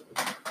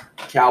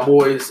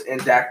 Cowboys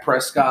and Dak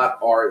Prescott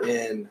are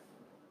in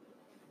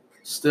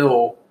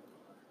still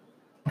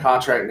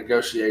contract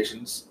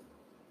negotiations.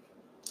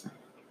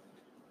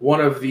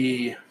 One of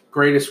the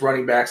greatest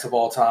running backs of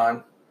all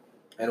time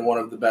and one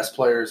of the best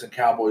players in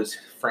Cowboys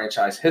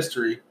franchise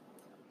history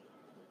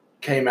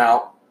came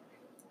out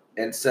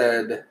and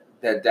said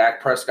that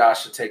Dak Prescott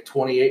should take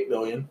 $28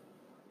 million.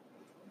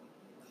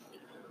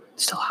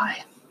 Still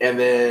high. And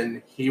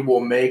then he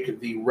will make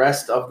the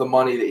rest of the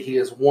money that he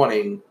is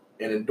wanting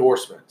in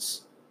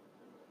endorsements.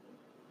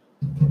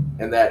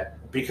 And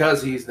that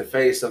because he's the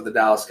face of the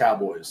Dallas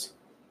Cowboys.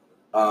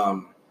 I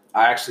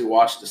actually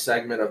watched a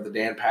segment of the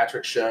Dan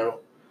Patrick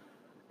Show,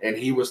 and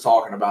he was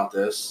talking about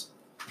this.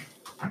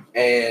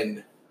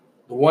 And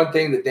the one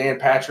thing that Dan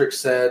Patrick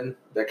said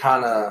that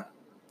kind of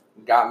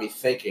got me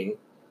thinking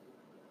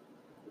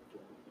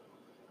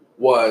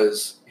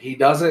was he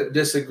doesn't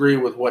disagree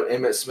with what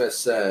Emmitt Smith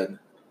said,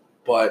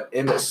 but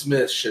Emmitt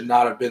Smith should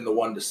not have been the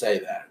one to say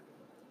that.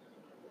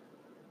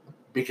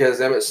 Because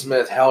Emmitt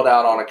Smith held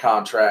out on a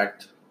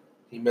contract.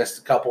 He missed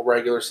a couple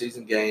regular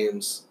season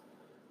games.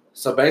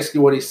 So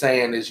basically what he's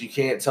saying is you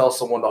can't tell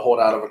someone to hold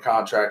out of a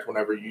contract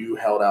whenever you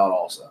held out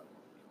also.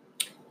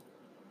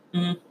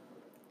 Mm-hmm.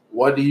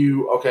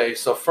 Okay,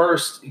 so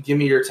first give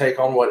me your take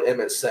on what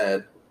Emmitt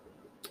said.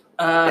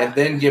 And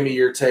then give me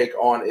your take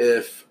on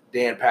if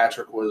Dan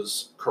Patrick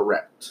was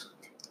correct.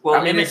 Well,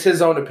 I mean, it's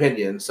his own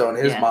opinion, so in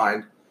his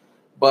mind.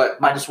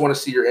 But I just want to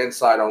see your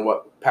insight on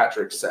what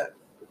Patrick said.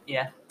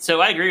 Yeah.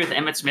 So I agree with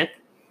Emmitt Smith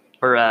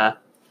for a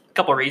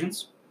couple of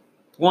reasons.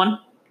 One,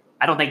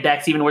 I don't think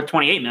Dak's even worth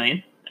 $28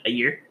 million a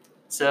year.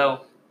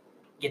 So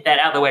get that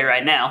out of the way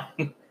right now.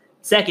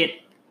 Second,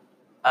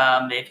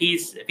 if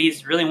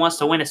he's really wants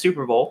to win a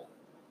Super Bowl,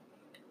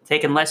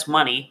 taking less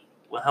money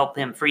will help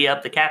him free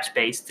up the cap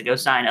space to go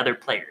sign other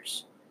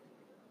players.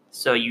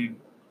 So you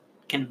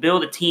can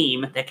build a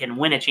team that can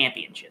win a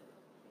championship.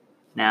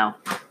 Now,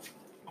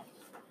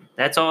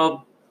 that's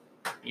all,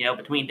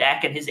 between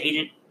Dak and his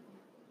agent,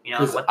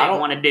 what they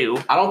want to do.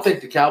 I don't think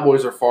the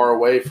Cowboys are far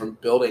away from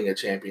building a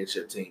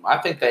championship team. I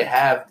think they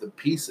have the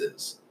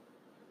pieces.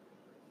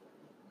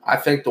 I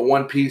think the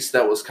one piece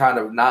that was kind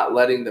of not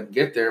letting them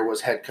get there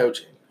was head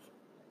coaching.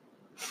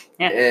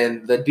 Yeah.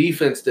 And the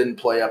defense didn't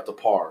play up to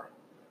par.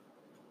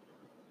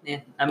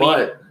 Yeah,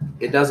 but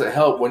it doesn't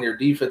help when your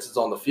defense is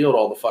on the field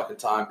all the fucking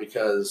time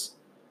because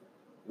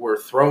we're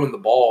throwing the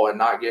ball and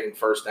not getting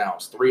first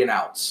downs, 3 and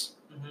outs.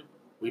 Mm-hmm.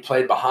 We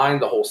played behind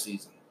the whole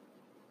season.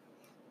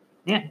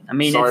 Yeah,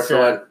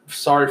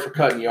 sorry for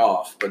cutting you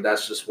off, but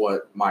that's just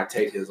what my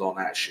take is on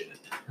that shit.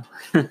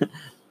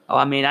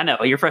 I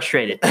know you're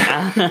frustrated.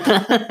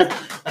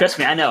 Trust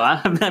me, I know.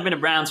 I've been a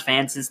Browns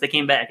fan since they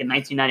came back in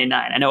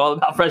 1999. I know all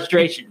about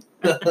frustration.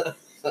 I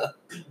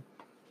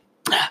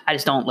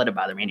just don't let it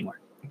bother me anymore.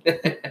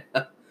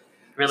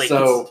 Really.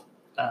 So,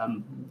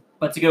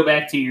 but to go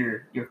back to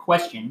your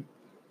question,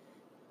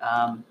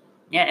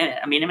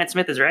 Emmitt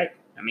Smith is right.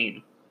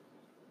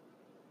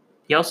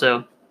 He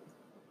also,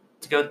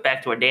 to go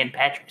back to what Dan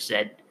Patrick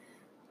said,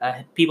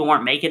 people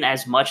weren't making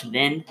as much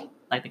then.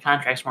 Like the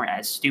contracts weren't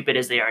as stupid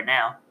as they are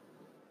now.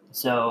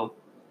 So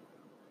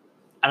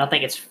I don't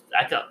think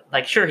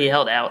sure he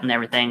held out and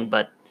everything,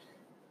 but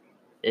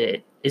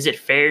is it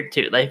fair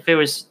to if it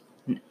was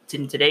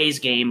in today's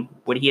game,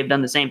 would he have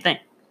done the same thing?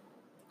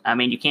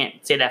 You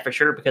can't say that for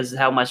sure because of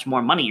how much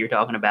more money you're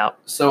talking about.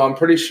 So I'm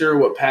pretty sure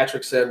what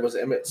Patrick said was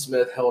Emmitt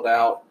Smith held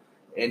out,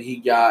 and he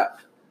got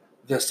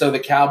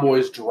the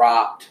Cowboys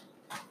dropped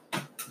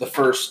the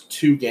first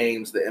 2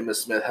 games that Emmitt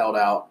Smith held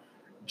out.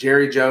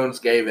 Jerry Jones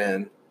gave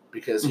in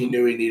because he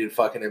knew he needed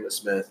fucking Emmitt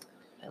Smith.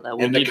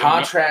 And the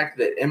contract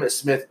that Emmitt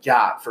Smith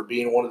got for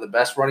being one of the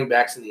best running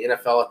backs in the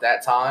NFL at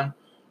that time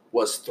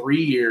was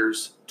 3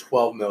 years,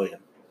 $12 million.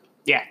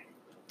 Yeah.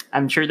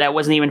 I'm sure that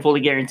wasn't even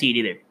fully guaranteed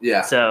either.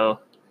 Yeah. So,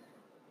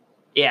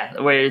 yeah,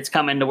 where it's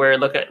coming to where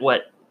look at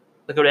what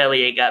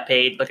Elliott got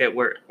paid, look at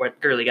what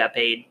Gurley got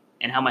paid,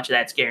 and how much of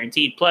that's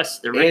guaranteed. Plus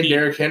the rookie. And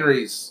Derrick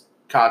Henry's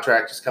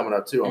contract is coming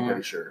up too, I'm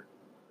pretty sure.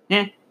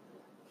 Yeah.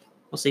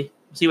 We'll see.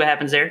 We'll see what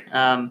happens there.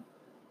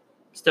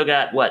 Still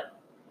got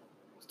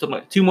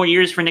 2 more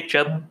years for Nick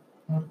Chubb.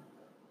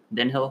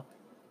 Then he'll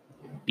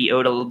be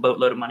owed a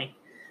boatload of money.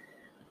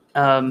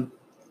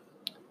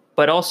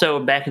 But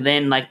also back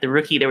then, the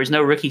rookie, there was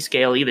no rookie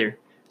scale either.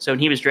 So when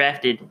he was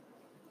drafted,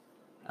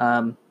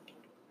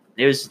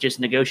 it was just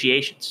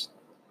negotiations.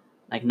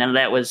 None of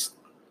that was.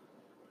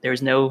 There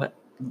was no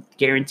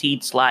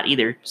guaranteed slot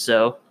either.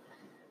 So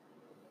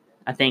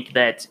I think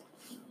that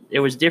it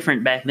was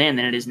different back then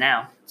than it is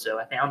now. So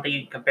I don't think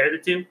you can compare the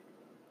two.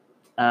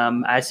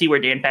 I see where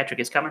Dan Patrick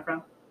is coming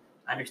from.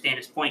 I understand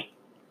his point,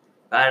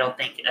 but I don't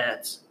think you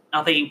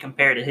can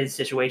compare to his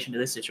situation to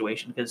this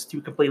situation because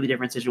 2 completely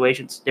different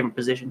situations, different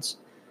positions.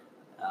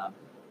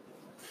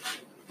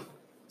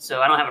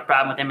 So I don't have a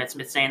problem with Emmitt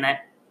Smith saying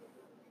that.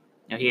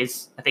 I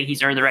think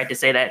he's earned the right to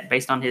say that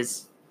based on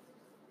his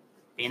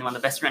being one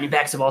of the best running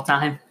backs of all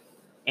time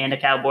and a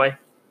Cowboy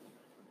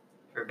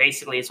for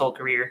basically his whole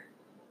career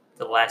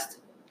to the last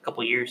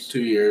couple years.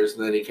 2 years,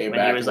 and then he came when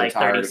back he was and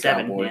retired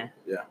 37.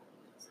 Yeah.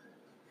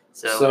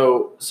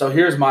 So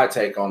here's my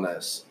take on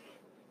this.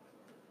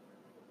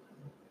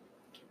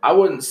 I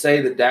wouldn't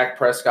say that Dak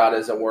Prescott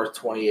isn't worth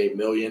 $28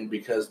 million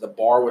because the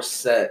bar was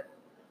set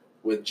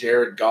with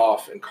Jared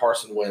Goff and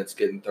Carson Wentz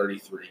getting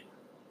 33.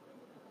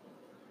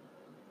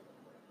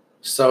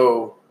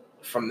 So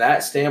from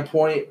that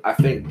standpoint, I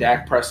think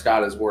Dak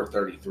Prescott is worth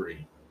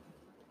 33.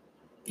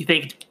 You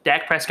think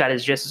Dak Prescott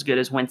is just as good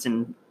as Wentz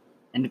and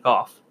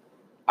Goff?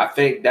 I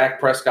think Dak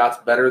Prescott's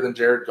better than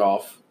Jared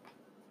Goff.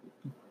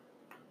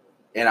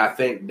 And I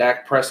think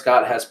Dak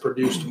Prescott has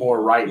produced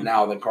more right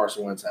now than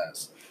Carson Wentz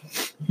has.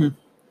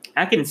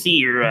 I can see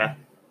your.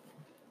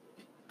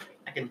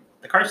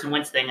 The Carson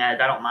Wentz thing. I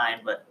don't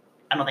mind, but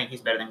I don't think he's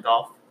better than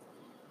Goff.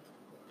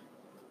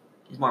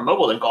 He's more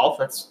mobile than Goff.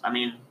 A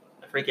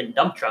freaking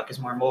dump truck is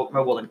more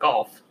mobile than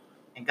Goff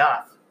and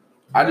Goff.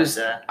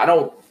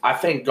 I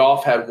think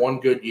Goff had one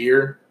good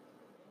year,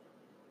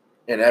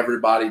 and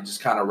everybody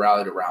just kind of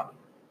rallied around him.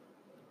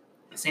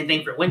 Same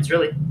thing for Wentz,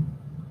 really.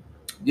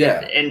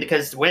 Yeah, and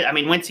because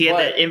Wentz, he had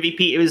that MVP.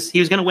 He was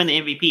going to win the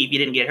MVP if he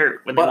didn't get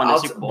hurt when they won the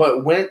Super Bowl.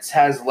 But Wentz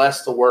has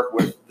less to work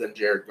with than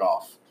Jared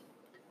Goff.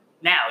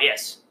 Now,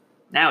 yes,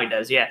 now he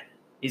does. Yeah,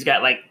 he's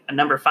got like a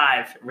number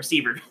 5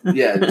 receiver.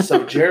 Yeah,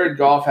 so Jared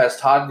Goff has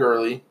Todd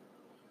Gurley,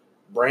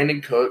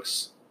 Brandon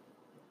Cooks,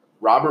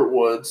 Robert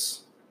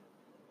Woods,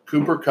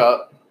 Cooper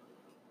Kupp.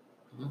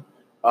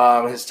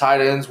 His tight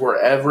ends were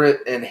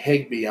Everett and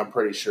Higbee, I'm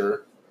pretty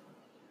sure.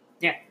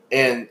 Yeah,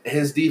 and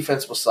his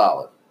defense was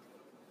solid.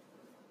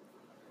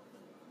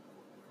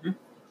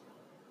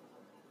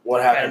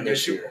 What happened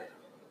this year?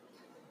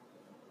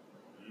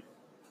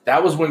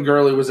 That was when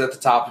Gurley was at the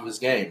top of his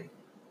game.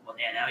 Well,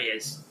 yeah, now he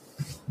is.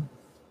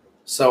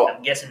 So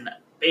I'm guessing,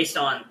 based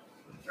on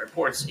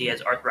reports, he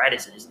has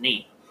arthritis in his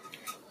knee.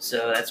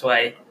 So that's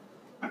why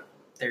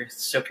they're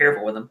so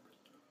careful with him.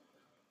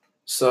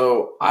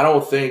 So I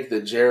don't think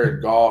that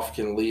Jared Goff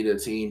can lead a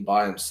team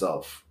by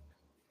himself.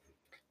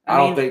 I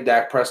don't think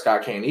Dak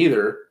Prescott can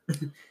either.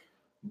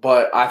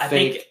 But I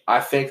think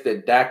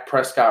that Dak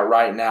Prescott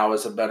right now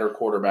is a better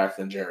quarterback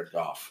than Jared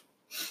Goff.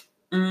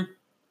 I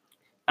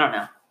don't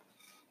know.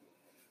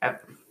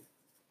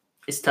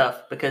 It's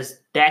tough because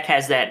Dak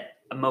has that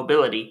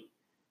mobility,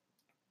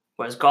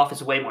 whereas Goff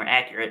is way more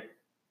accurate.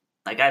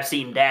 Like, I've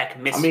seen Dak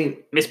miss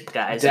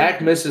guys.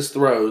 Dak misses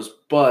throws,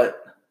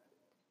 but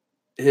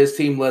his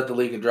team led the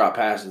league in drop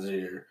passes this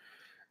year.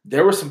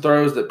 There were some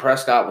throws that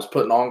Prescott was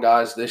putting on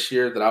guys this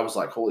year that I was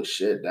like, holy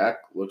shit,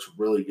 Dak looks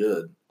really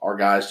good. Our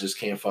guys just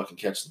can't fucking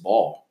catch the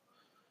ball.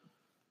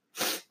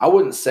 I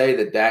wouldn't say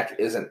that Dak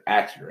isn't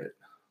accurate.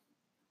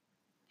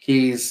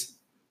 He's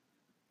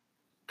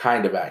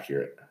kind of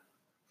accurate.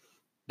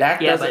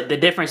 But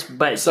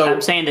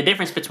I'm saying the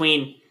difference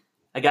between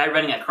a guy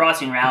running a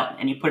crossing route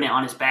and you put it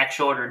on his back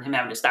shoulder and him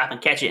having to stop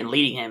and catch it and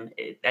leading him,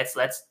 that's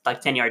like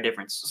 10-yard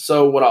difference.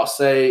 So what I'll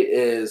say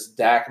is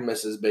Dak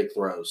misses big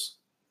throws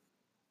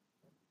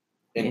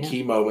in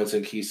key moments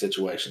and key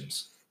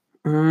situations.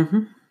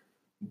 Mm-hmm.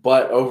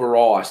 But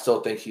overall, I still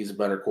think he's a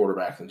better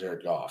quarterback than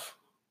Jared Goff.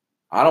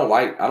 I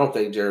don't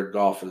think Jared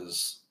Goff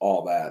is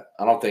all that.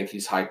 I don't think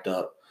he's hyped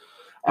up.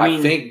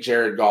 I think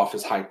Jared Goff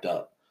is hyped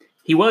up.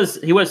 He was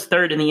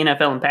third in the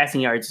NFL in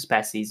passing yards this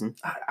past season.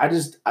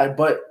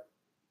 But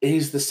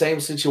he's the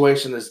same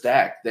situation as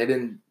Dak.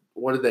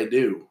 What did they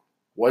do?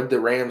 What did the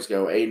Rams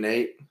go?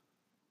 8-8?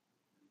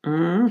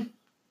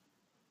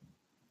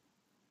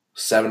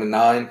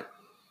 7-9?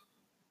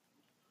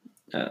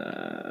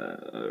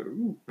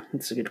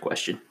 That's a good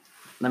question.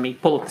 Let me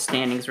pull up the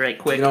standings right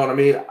quick. You know what I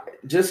mean?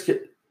 Just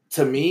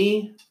to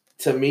me,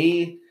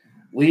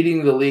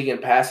 leading the league in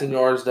passing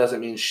yards doesn't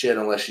mean shit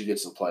unless you get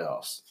to the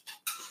playoffs.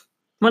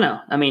 Well,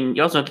 no.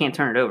 You also can't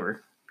turn it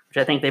over, which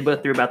I think they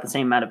both threw about the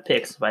same amount of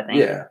picks, I think.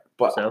 Yeah,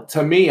 but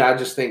to me, I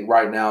just think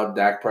right now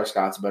Dak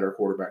Prescott's a better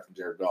quarterback than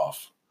Jared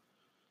Goff.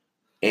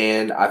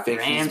 And I think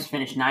Rams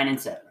finished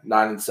 9-7.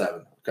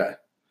 9-7, okay.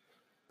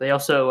 They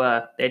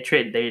also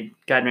they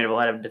got rid of a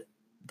lot of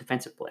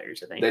defensive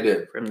players, I think. They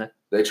did.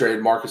 They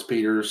traded Marcus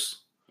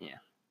Peters. Yeah.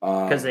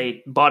 Because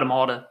they bought them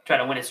all to try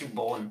to win a Super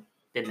Bowl, and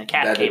then the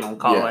cap came on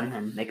calling,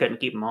 and they couldn't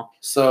keep them all.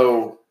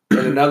 So, and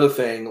another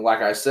thing,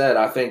 like I said,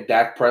 I think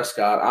Dak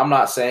Prescott, I'm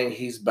not saying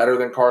he's better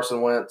than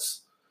Carson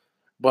Wentz,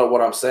 but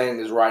what I'm saying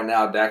is right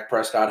now Dak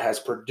Prescott has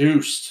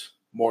produced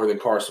more than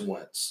Carson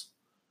Wentz.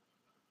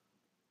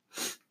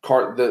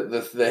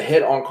 The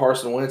hit on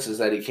Carson Wentz is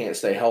that he can't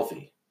stay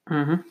healthy.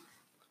 Mm-hmm.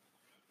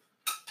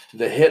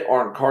 The hit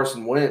on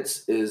Carson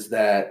Wentz is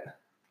that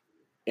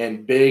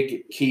in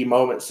big key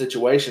moment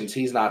situations,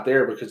 he's not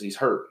there because he's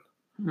hurt.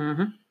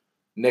 Mm-hmm.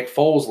 Nick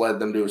Foles led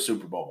them to a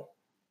Super Bowl,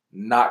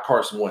 not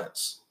Carson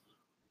Wentz.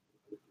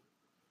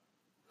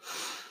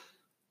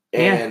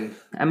 And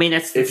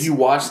if you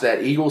watch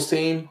that Eagles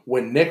team,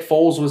 when Nick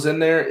Foles was in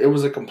there, it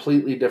was a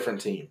completely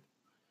different team.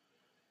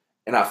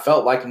 And I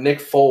felt like Nick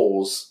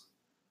Foles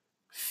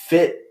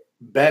fit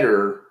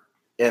better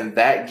in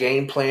that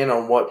game plan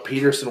on what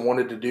Peterson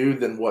wanted to do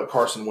than what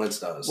Carson Wentz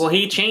does. Well,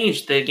 he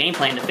changed the game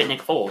plan to fit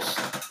Nick Foles.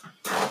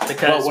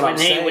 Because when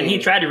he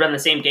tried to run the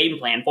same game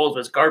plan, Foles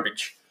was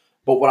garbage.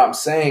 But what I'm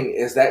saying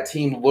is that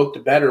team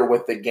looked better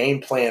with the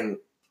game plan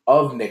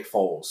of Nick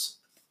Foles.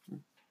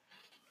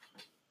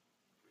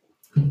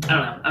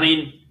 I don't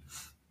know.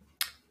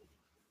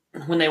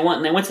 When they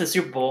went to the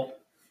Super Bowl,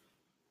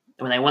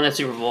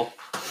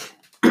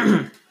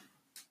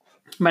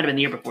 might have been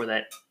the year before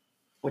that.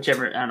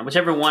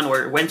 Whichever one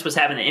where Wentz was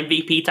having the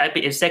MVP type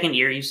of his second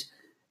year, he's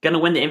gonna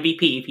win the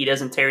MVP if he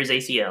doesn't tear his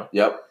ACL.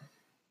 Yep.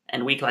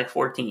 And week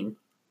 14.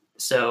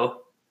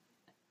 So,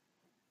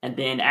 and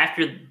then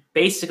after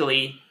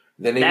basically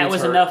Then he That gets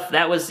was hurt. enough.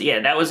 That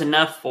was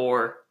enough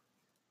for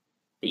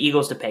the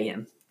Eagles to pay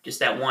him. Just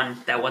that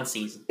one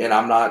season. And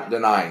I'm not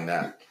denying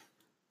that.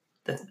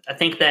 I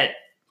think that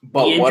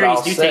But the what injuries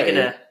I'll do say, take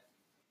into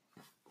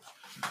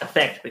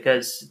effect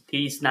because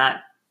he's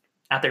not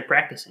out there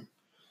practicing.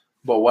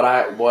 But what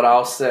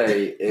I'll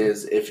say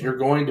is, if you're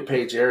going to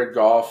pay Jared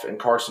Goff and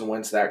Carson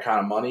Wentz that kind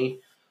of money,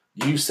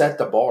 you set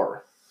the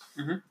bar.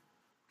 Mm-hmm.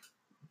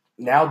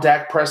 Now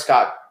Dak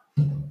Prescott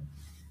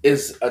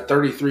is a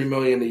 $33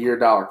 million a year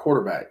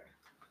quarterback.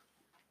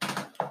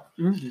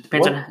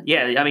 Depends on.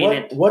 Yeah, I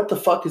mean, what the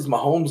fuck is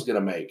Mahomes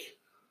gonna make?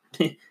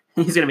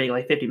 he's gonna make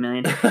like $50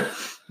 million.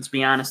 Let's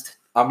be honest.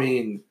 I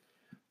mean,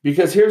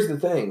 because here's the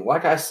thing.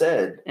 Like I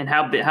said, And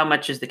how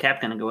much is the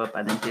cap gonna go up?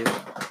 I think too.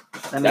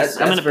 that's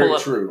very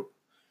true.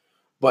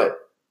 But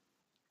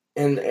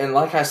and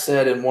like I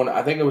said in one,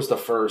 I think it was the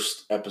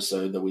first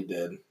episode that we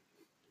did.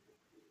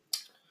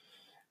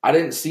 I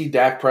didn't see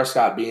Dak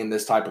Prescott being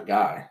this type of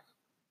guy.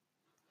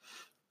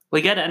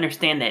 We got to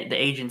understand that the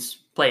agents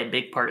play a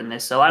big part in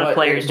this. So a lot of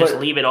players just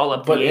leave it all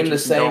up to the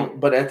agents.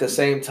 But at the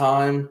same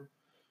time,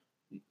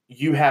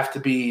 you have to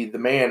be the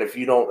man if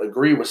you don't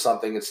agree with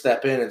something and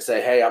step in and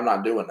say, "Hey, I'm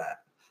not doing that."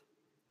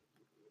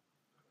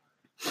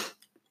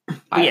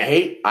 I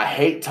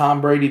hate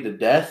Tom Brady to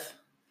death,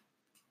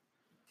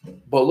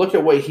 but look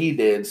at what he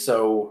did.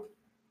 So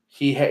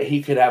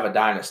he could have a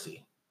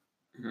dynasty.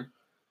 Mm-hmm.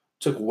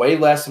 Took way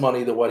less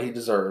money than what he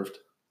deserved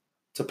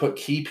to put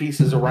key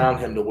pieces around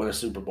him to win a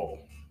Super Bowl.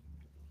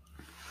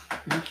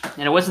 And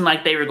it wasn't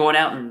like they were going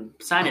out and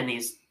signing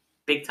these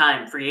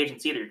big-time free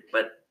agents either,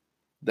 but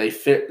they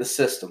fit the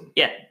system.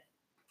 Yeah.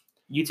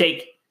 You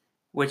take,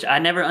 which I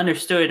never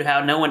understood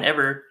how no one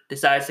ever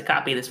decides to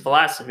copy this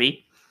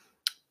philosophy,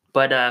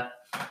 but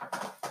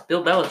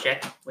Bill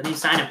Belichick, when he's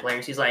signing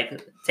players, he's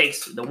like,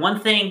 takes the one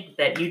thing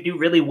that you do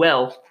really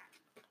well,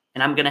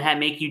 and I'm going to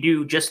make you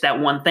do just that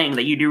one thing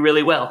that you do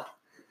really well.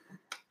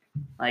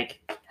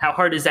 Like, how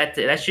hard is that?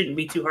 That shouldn't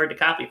be too hard to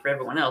copy for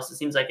everyone else. It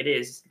seems like it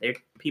is.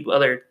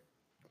 Other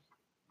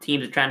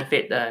teams are trying to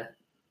fit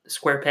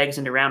square pegs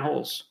into round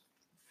holes.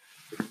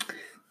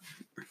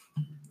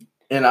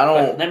 And I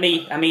don't.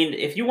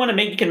 If you want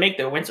to you can make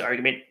the Wentz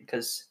argument,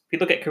 because if you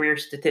look at career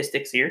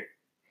statistics here,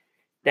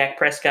 Dak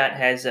Prescott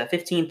has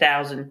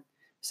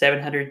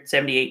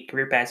 15,778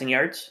 career passing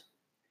yards,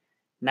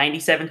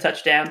 97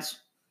 touchdowns,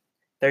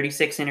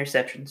 36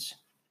 interceptions,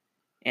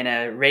 and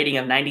a rating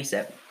of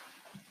 97.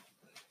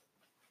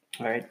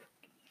 All right.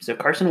 So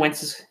Carson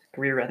Wentz's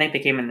career, I think they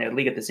came in the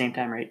league at the same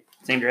time, right?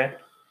 Same draft?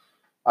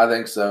 I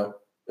think so.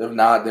 If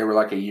not, they were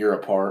like a year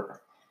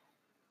apart.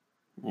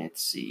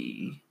 Let's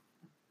see.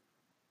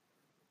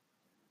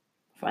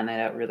 Find that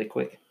out really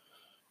quick.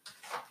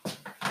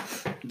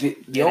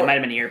 It might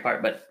have been a year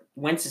apart, but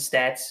Wentz's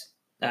stats.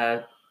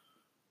 Let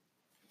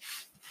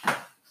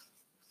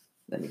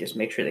me just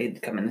make sure they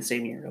come in the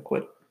same year real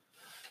quick.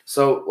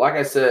 So, like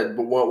I said,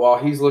 but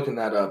while he's looking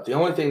that up, the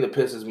only thing that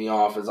pisses me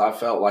off is I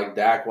felt like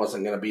Dak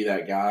wasn't going to be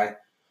that guy,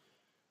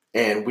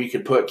 and we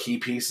could put key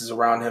pieces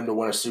around him to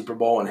win a Super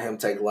Bowl and him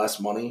take less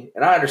money.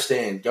 And I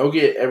understand. Go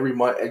get your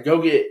money.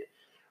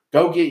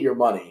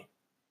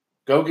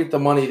 Go get the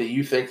money that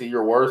you think that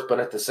you're worth. But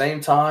at the same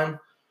time,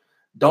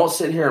 don't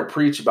sit here and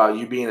preach about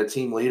you being a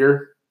team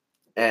leader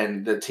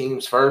and the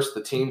team's first,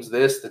 the team's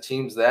this, the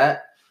team's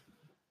that,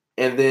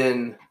 and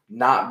then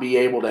not be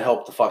able to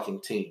help the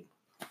fucking team.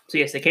 So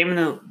yes, they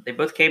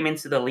both came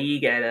into the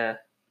league at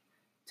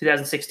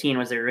 2016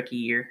 was their rookie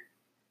year.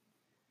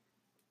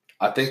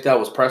 I think that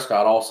was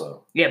Prescott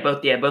also.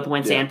 Both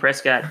Wentz and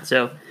Prescott.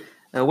 So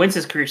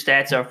Wentz's career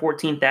stats are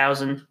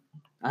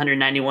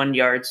 14,191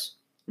 yards,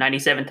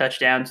 97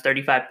 touchdowns,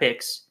 35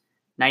 picks,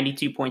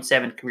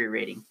 92.7 career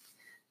rating.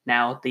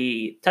 Now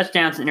the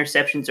touchdowns and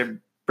interceptions are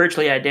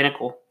virtually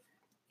identical.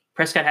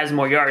 Prescott has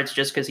more yards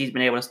just because he's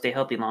been able to stay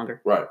healthy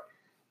longer. Right.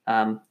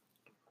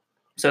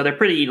 So they're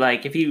pretty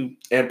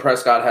And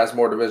Prescott has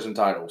more division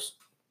titles.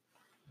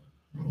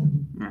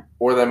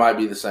 Or they might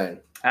be the same.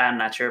 I'm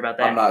not sure about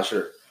that. I'm not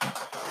sure.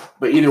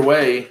 But either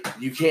way,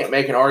 you can't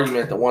make an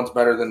argument that one's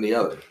better than the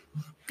other.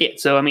 Yeah,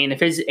 so if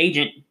his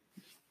agent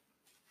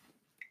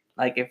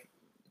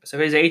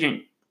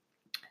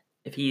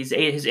his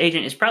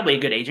agent is probably a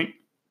good agent,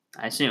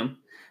 I assume.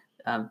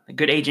 A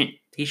good agent,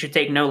 he should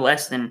take no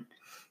less than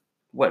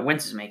what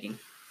Wentz is making,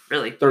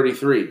 really.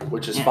 33,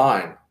 which is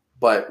fine.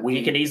 But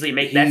he could easily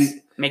make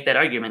that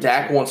argument.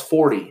 Dak wants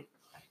 40.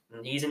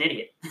 He's an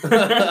idiot.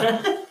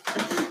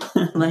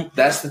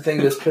 That's the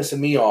thing that's pissing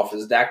me off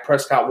is Dak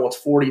Prescott wants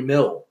 40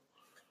 mil.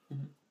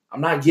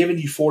 I'm not giving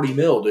you 40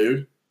 mil,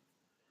 dude.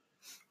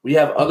 We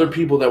have other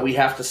people that we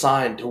have to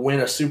sign to win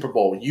a Super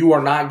Bowl. You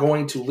are not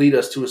going to lead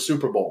us to a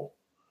Super Bowl.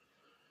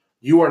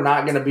 You are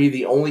not going to be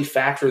the only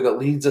factor that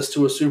leads us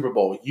to a Super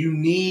Bowl. You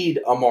need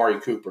Amari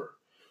Cooper.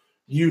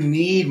 You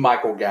need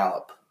Michael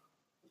Gallup.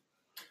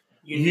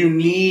 You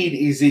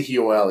need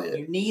Ezekiel Elliott.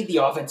 You need the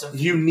offensive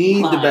You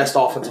need the best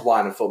offensive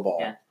line in football.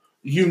 Yeah.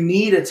 You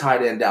need a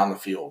tight end down the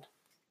field.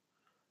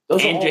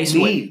 Those and are all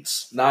Jason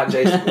needs, not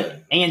Jason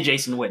Witten. And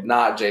Jason Witten.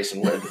 Not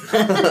Jason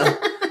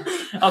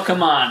Witten. Oh,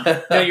 come on.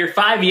 No, your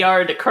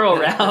 5-yard curl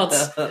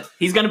routes.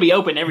 He's going to be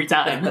open every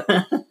time.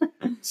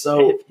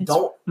 So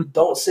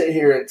don't sit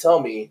here and tell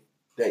me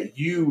that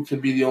you can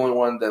be the only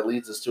one that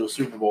leads us to a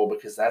Super Bowl,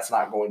 because that's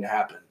not going to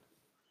happen.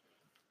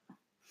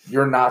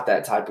 You're not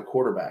that type of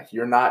quarterback.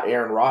 You're not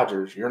Aaron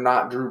Rodgers. You're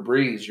not Drew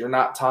Brees. You're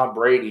not Tom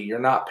Brady. You're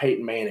not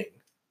Peyton Manning.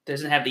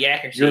 Doesn't have the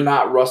accuracy. You're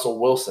not Russell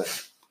Wilson.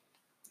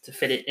 To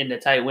fit it into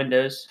tight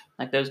windows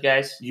like those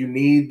guys. You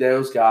need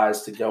those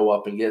guys to go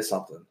up and get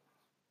something.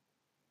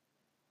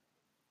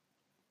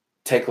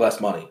 Take less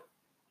money.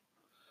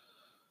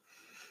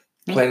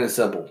 Plain and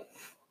simple.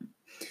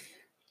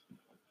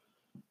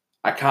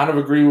 I kind of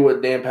agree with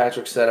what Dan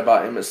Patrick said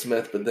about Emmitt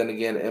Smith, but then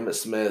again, Emmitt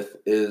Smith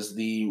is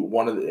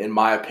in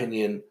my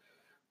opinion,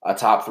 a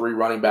top 3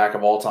 running back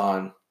of all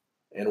time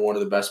and one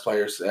of the best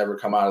players to ever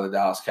come out of the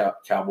Dallas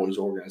Cowboys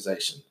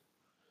organization.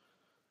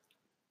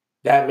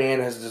 That man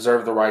has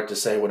deserved the right to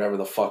say whatever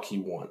the fuck he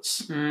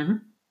wants. Mm-hmm.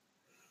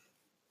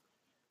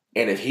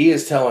 And if he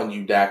is telling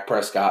you, Dak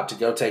Prescott, to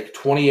go take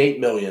 $28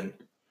 million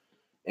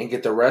and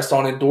get the rest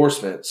on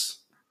endorsements,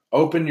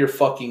 open your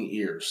fucking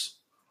ears.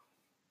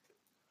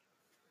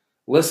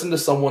 Listen to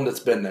someone that's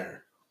been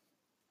there.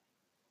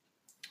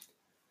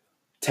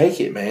 Take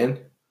it, man.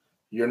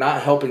 You're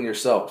not helping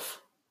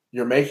yourself.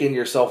 You're making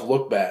yourself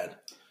look bad.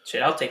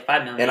 Shit, I'll take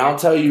 $5 million. And I'll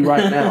tell you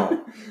right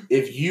now,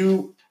 if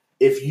you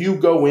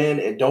go in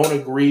and don't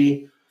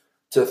agree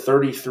to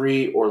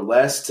 33 or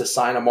less to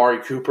sign Amari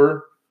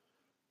Cooper,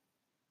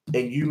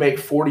 and you make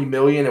 $40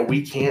 million and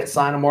we can't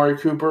sign Amari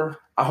Cooper,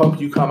 I hope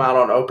you come out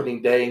on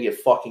opening day and get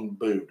fucking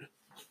booed.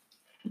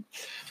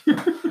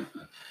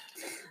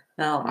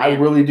 Oh, man. I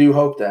really do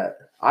hope that.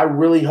 I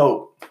really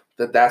hope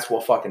that that's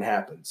what fucking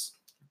happens.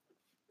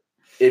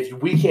 If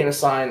we can't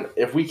sign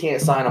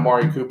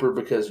Amari Cooper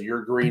because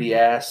you're greedy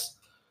ass,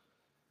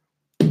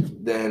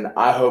 then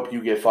I hope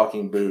you get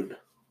fucking booed.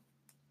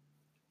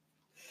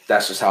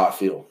 That's just how I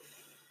feel.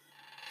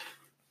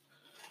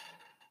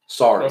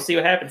 Sorry. We'll see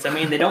what happens. I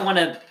mean, they don't want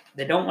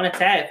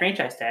to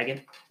franchise tag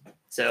him.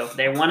 So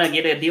they want to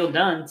get a deal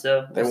done.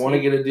 So they want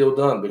to get a deal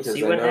done because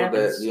they know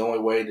happens. that the only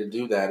way to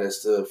do that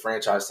is to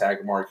franchise tag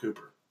Amari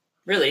Cooper.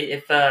 Really,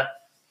 if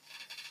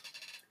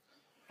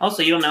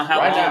also you don't know how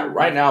long.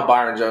 Right now,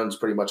 Byron Jones is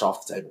pretty much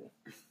off the table.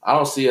 I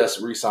don't see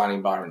us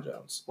re-signing Byron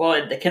Jones.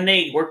 Well, can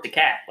they work the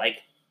cap?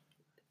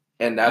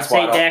 And that's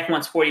why say Dak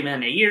wants $40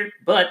 million a year,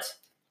 but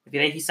if you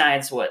think he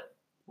signs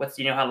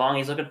what's how long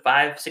he's looking?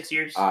 5-6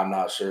 years? I'm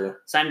not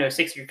sure. Sign to a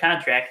 6-year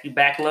contract. You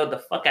backload the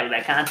fuck out of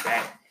that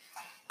contract.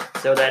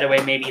 So that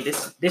way, maybe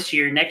this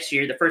year, next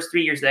year, the first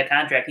 3 years of that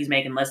contract, he's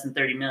making less than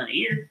 $30 million a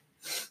year.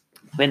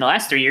 But in the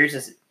last 3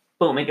 years,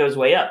 boom, it goes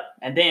way up,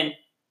 and then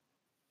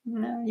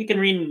you can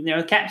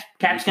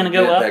cap's going to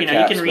go up. You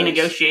can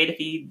renegotiate if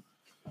you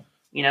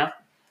can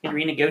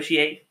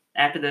renegotiate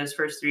after those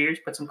first 3 years.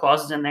 Put some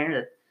clauses in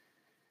there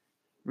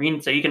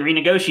so you can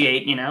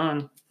renegotiate.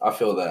 And I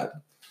feel that.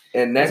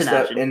 And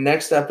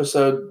next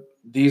episode,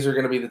 these are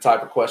going to be the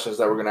type of questions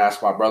that we're going to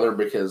ask my brother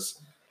because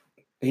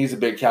he's a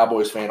big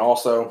Cowboys fan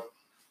also.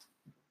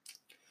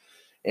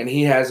 And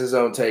he has his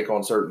own take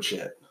on certain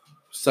shit.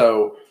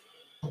 So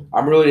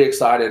I'm really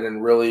excited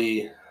and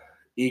really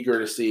eager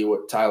to see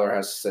what Tyler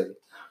has to say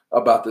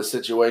about this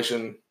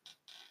situation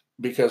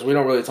because we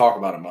don't really talk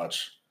about it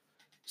much.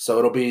 So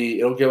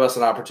it'll give us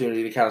an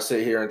opportunity to kind of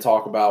sit here and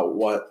talk about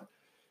what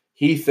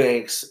he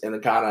thinks and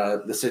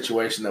the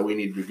situation that we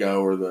need to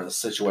go or the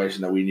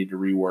situation that we need to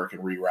rework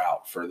and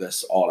reroute for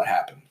this all to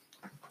happen.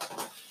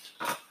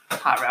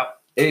 Hot route.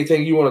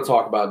 Anything you want to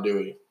talk about,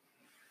 Dewey?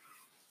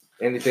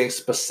 Anything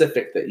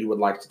specific that you would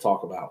like to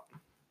talk about?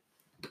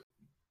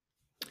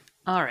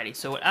 Alrighty,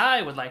 so what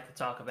I would like to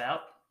talk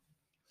about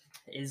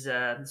is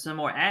some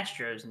more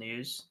Astros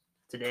news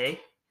today.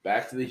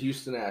 Back to the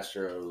Houston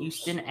Astros.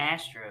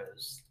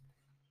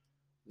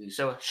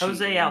 So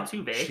Jose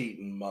Altuve.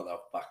 Cheating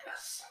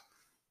motherfuckers.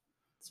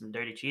 Some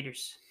dirty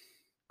cheaters.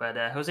 But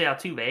Jose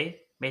Altuve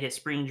made his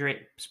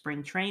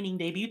spring training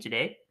debut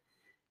today.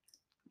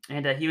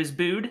 And he was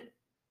booed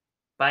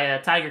by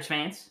Tigers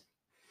fans.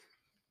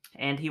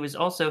 And he was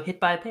also hit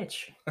by a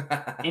pitch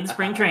in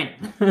spring training.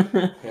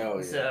 Hell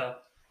yeah. So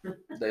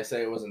they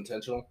say it was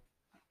intentional?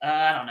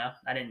 I don't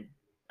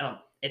know.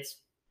 It's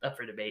up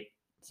for debate.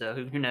 So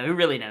who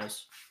really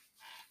knows?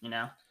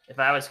 If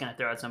I was going to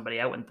throw at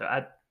somebody,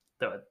 I'd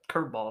throw a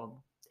curveball,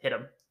 hit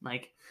him,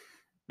 make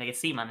it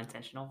seem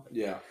unintentional.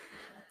 Yeah.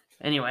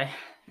 Anyway,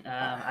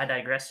 I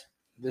digress.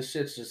 This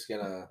shit's just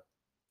gonna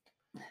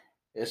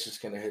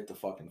hit the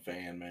fucking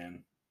fan,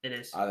 man. It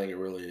is. I think it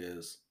really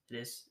is. It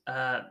is.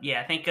 I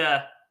think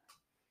they're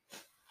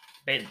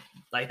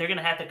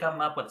gonna have to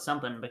come up with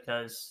something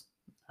because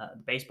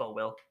the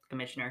baseball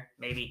commissioner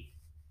maybe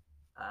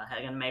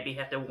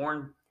have to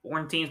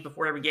warn teams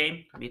before every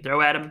game. If you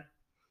throw at them,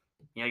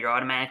 you're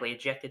automatically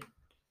ejected,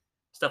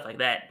 stuff like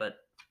that. But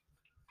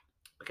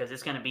because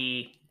it's gonna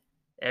be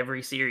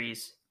every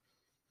series,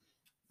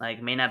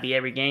 it may not be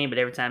every game, but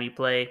every time you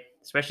play,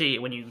 especially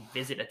when you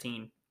visit a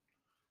team,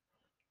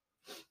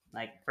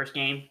 first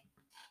game,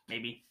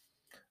 maybe.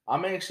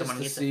 I'm anxious Someone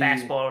to gets see. a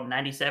fastball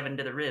 97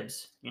 to the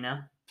ribs,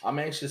 I'm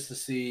anxious to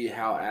see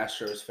how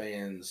Astros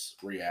fans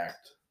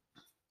react.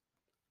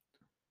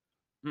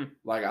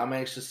 Like, I'm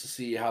anxious to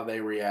see how they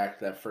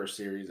react that first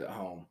series at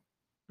home.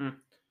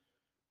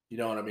 You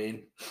know what I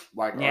mean?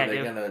 Like, Yeah, are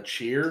they going to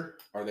cheer?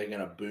 Are they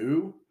going to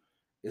boo?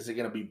 Is it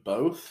going to be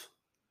both?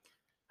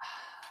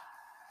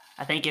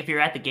 I think if you're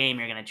at the game,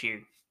 you're going to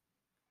cheer.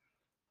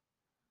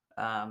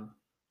 I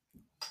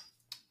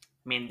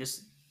mean,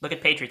 just look at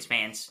Patriots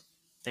fans.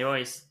 They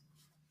always,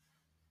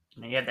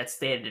 you have that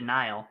state of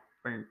denial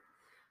for,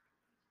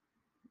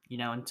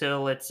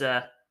 until it's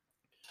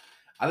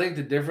I think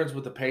the difference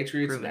with the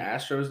Patriots proven. and the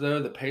Astros,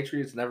 though, the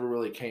Patriots never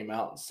really came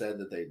out and said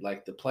that they,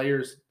 like, the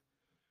players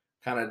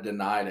kind of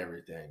denied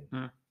everything.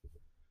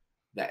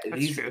 That's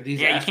true. These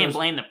yeah, Astros, you can't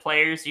blame the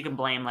players. You can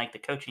blame, like, the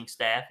coaching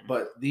staff.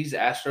 But these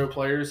Astro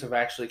players have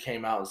actually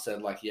came out and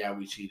said, like, yeah,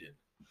 we cheated.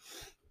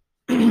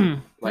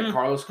 Like,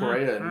 Carlos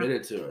Correa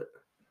admitted to it.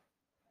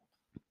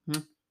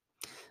 I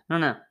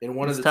don't know. In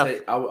one of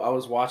the I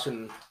was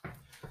watching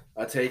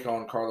a take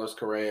on Carlos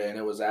Correa, and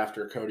it was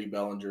after Cody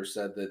Bellinger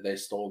said that they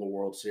stole the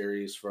World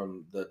Series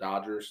from the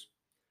Dodgers.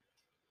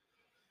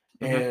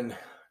 And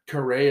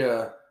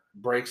Correa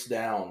breaks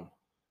down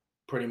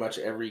pretty much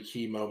every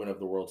key moment of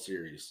the World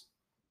Series.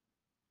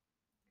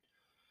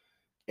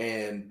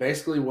 And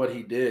basically what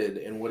he did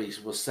and what he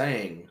was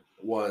saying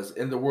was,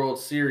 in the World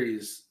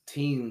Series,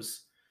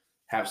 teams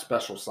have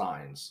special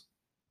signs.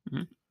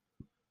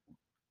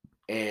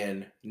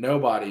 And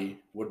nobody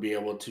would be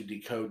able to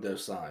decode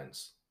those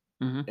signs.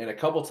 And a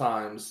couple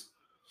times,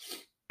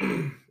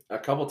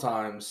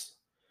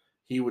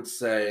 he would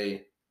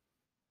say,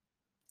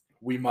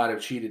 we might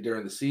have cheated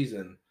during the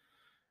season,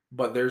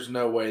 but there's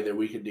no way that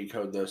we could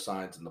decode those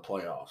signs in the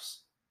playoffs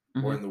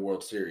or in the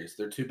World Series.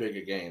 They're too big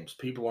of games.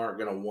 People aren't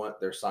going to want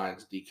their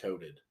signs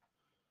decoded.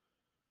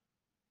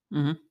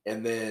 And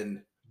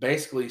then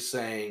basically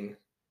saying,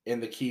 in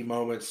the key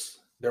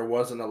moments, there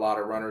wasn't a lot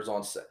of runners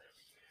on set.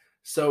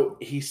 So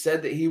he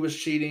said that he was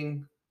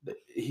cheating.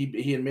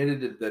 He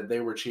admitted that they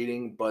were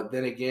cheating, but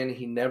then again,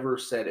 he never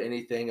said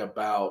anything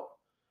about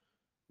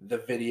the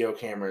video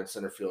camera in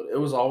center field. It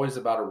was always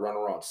about a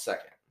runner on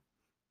second.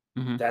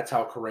 That's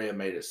how Correa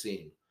made it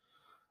seem.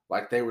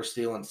 Like they were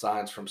stealing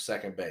signs from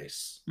second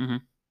base.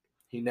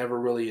 He never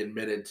really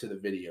admitted to the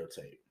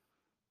videotape.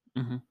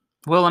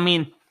 Well, I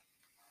mean,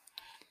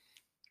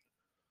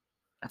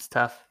 that's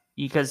tough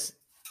because,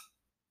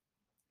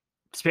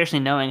 especially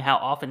knowing how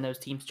often those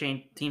teams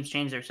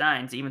change their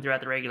signs, even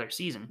throughout the regular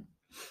season,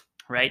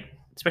 right?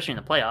 Especially in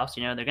the playoffs,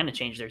 they're going to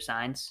change their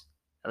signs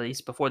at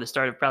least before the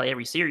start of probably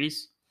every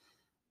series.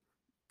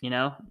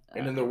 And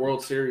in the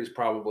World Series,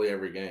 probably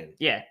every game.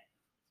 Yeah.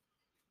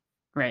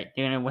 Right.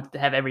 You're going to want to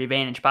have every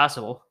advantage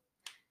possible.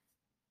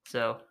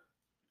 So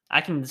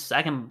I can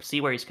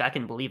see where I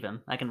can believe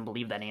him. I can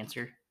believe that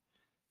answer.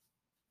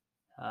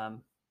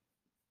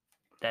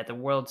 That the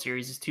World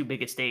Series is too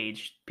big a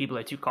stage. People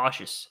are too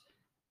cautious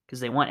because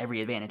they want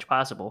every advantage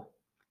possible.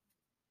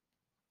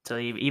 So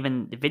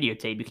even the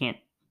videotape, you can't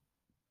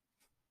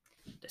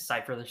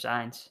decipher their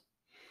signs.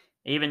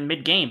 Even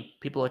mid-game,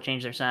 people will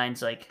change their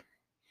signs, like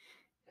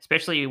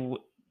especially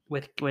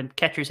with when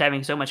catchers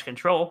having so much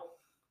control.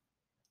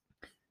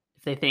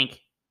 If they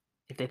think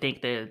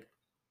the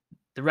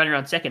runner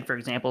on second, for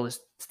example, is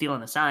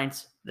stealing the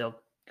signs, they'll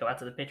go out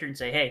to the pitcher and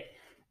say, "Hey,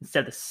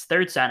 instead of the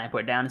third sign I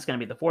put down, it's going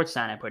to be the fourth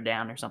sign I put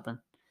down, or something.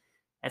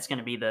 That's going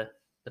to be the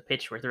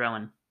pitch we're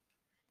throwing."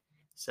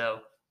 So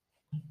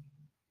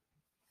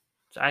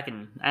I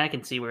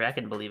can see where I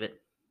can believe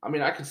it. I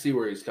mean, I can see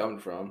where he's coming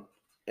from,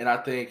 and I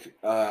think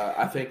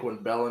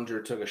when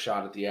Bellinger took a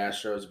shot at the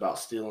Astros about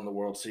stealing the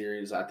World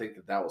Series, I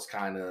think that was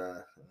kind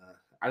of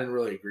I didn't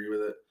really agree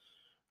with it,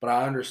 but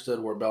I understood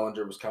where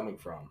Bellinger was coming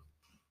from.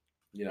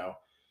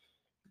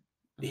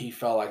 He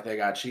felt like they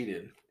got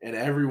cheated, and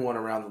everyone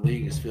around the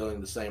league is feeling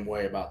the same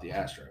way about the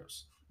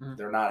Astros.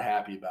 They're not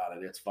happy about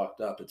it. It's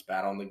fucked up. It's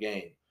bad on the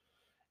game.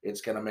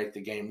 It's going to make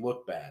the game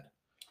look bad.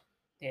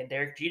 Yeah,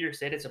 Derek Jeter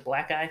said it's a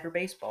black eye for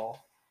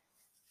baseball.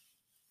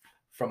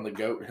 From the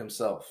GOAT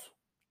himself.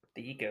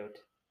 The GOAT.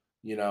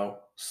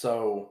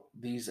 So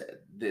the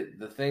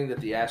thing that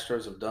the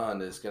Astros have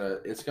done is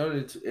it's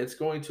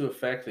going to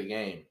affect the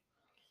game.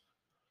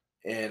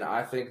 And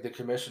I think the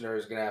commissioner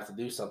is going to have to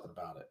do something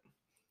about it.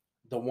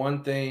 The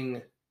one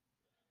thing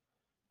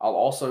I'll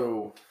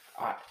also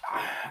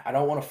I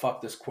don't want to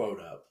fuck this quote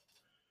up,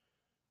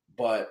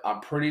 but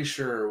I'm pretty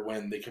sure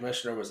when the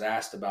commissioner was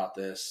asked about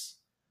this,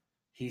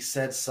 he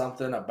said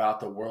something about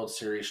the World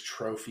Series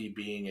trophy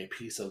being a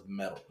piece of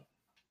metal.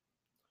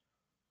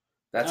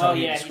 That's how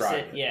he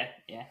described it.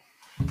 Yeah.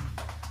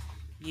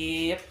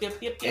 Yep.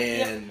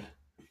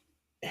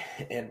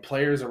 And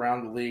players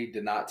around the league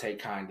did not take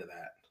kind to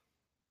that.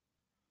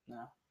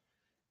 No.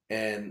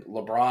 And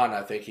LeBron,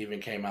 I think, even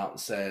came out and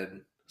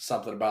said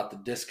something about the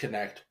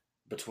disconnect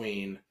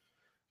between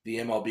the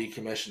MLB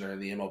commissioner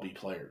and the MLB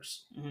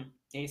players.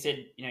 He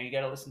said, you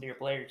got to listen to your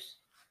players.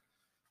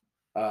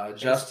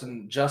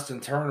 Justin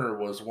Turner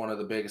was one of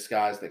the biggest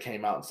guys that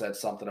came out and said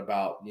something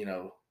about,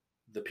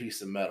 the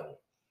piece of metal.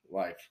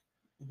 Like,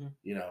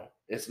 Mhm.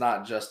 it's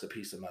not just a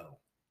piece of metal.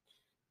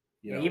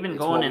 Even it's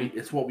going what in,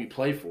 it's what we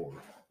play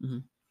for.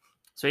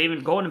 so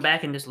even going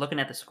back and just looking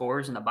at the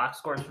scores and the box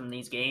scores from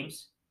these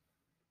games,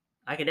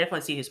 I could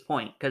definitely see his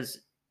point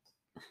because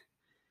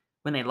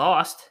when they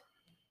lost,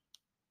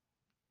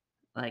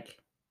 like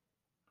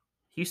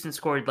Houston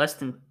scored less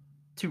than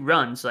 2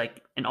 runs,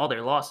 like in all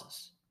their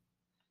losses.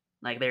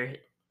 Like their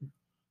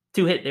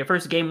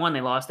first game 1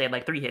 they lost, they had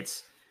like 3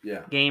 hits.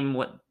 Yeah.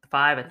 Game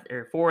 5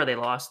 or 4 they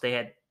lost, they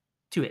had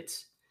 2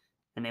 hits,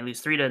 and they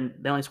lose 3 to.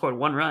 They only scored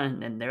 1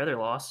 run in their other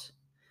loss.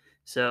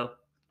 So,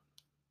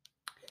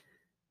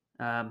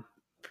 there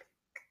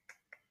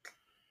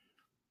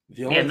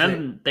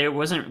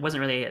wasn't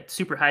really a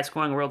super high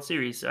scoring World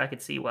Series, so I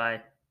could see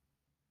why.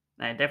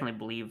 I definitely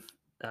believe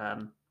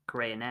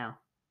Correa now.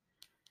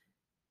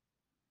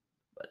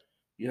 But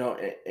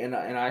and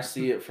I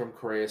see it from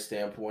Correa's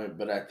standpoint,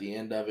 but at the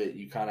end of it,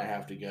 you kind of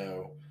have to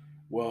go,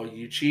 well,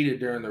 you cheated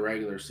during the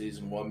regular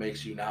season. What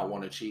makes you not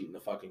want to cheat in the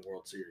fucking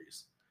World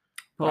Series?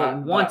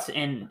 Want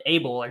and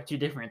able are 2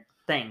 different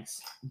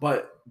things.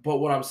 But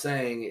what I'm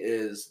saying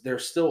is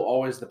there's still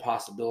always the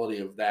possibility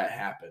of that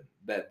happened.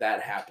 But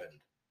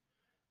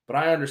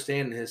I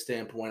understand his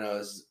standpoint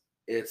as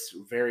it's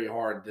very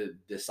hard to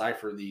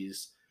decipher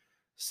these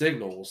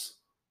signals,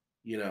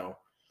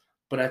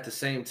 But at the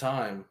same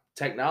time,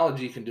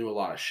 technology can do a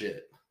lot of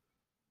shit.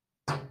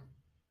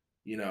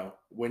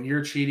 When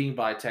you're cheating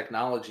by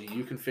technology,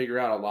 you can figure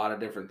out a lot of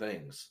different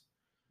things.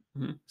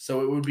 Mm-hmm.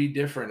 So it would be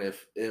different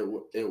if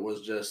it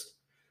was just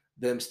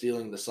them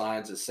stealing the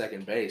signs at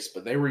second base,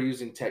 but they were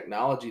using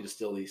technology to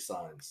steal these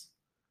signs.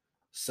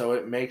 So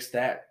it makes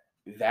that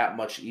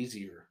much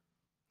easier.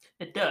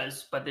 It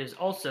does, but there's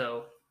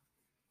also,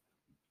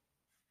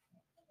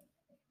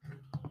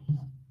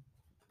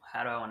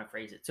 how do I want to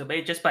phrase it? So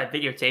just by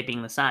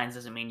videotaping the signs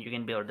doesn't mean you're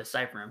going to be able to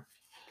decipher them.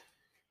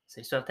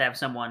 So you still have to have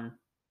someone.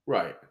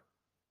 Right.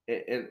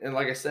 And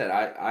like I said,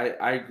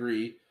 I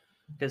agree.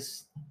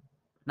 Because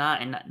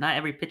not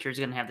every pitcher is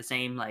going to have the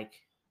same like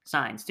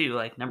signs too.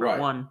 Like number Right.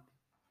 1,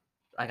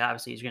 like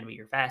obviously is going to be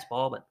your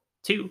fastball, but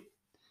 2,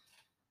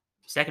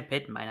 second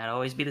pitch might not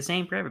always be the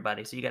same for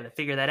everybody. So you got to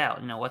figure that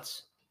out.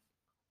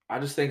 I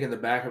just think in the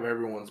back of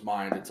everyone's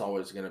mind, it's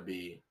always going to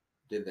be,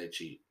 did they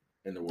cheat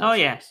in the World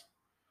Series? Yeah.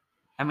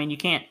 I mean, you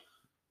can't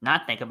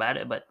not think about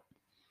it, but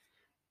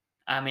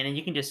I mean, and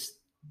you can just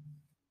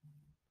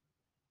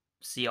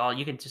see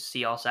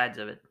all sides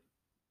of it.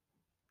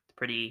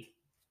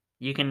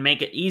 You can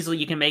make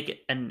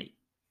an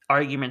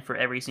argument for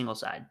every single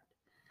side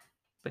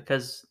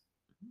because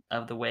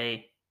of the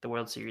way the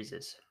World Series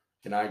is.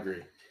 And I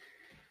agree.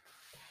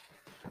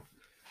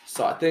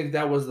 So I think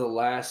that was the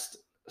last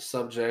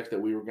subject that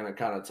we were going to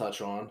kind of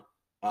touch on.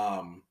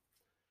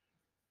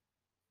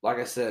 Like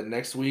I said,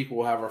 next week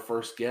we'll have our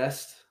first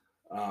guest,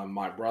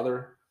 my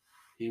brother.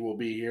 He will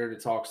be here to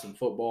talk some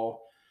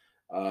football.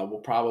 We'll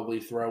probably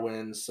throw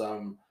in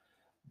some.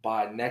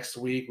 By next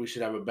week, we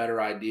should have a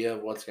better idea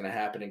of what's going to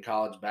happen in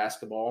college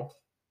basketball.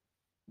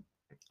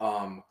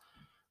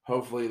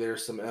 Hopefully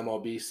there's some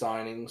MLB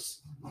signings.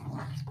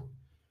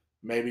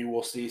 Maybe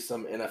we'll see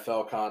some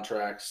NFL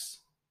contracts.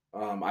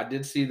 I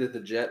did see that the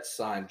Jets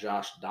signed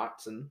Josh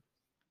Doctson.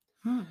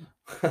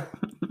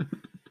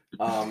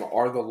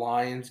 Are the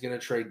Lions going to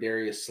trade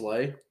Darius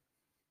Slay?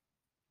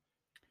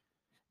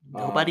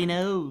 Nobody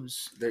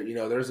knows.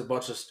 There's a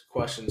bunch of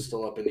questions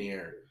still up in the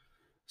air.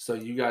 So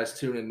you guys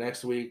tune in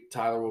next week.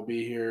 Tyler will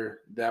be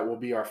here. That will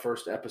be our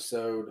first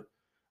episode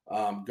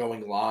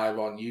going live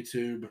on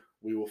YouTube.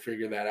 We will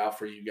figure that out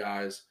for you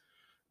guys.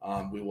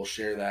 We will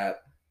share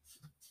that.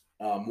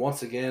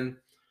 Once again,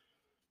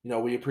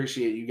 we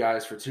appreciate you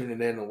guys for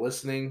tuning in and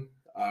listening.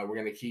 We're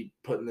going to keep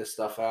putting this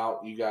stuff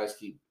out. You guys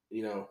keep,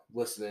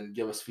 listening,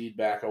 give us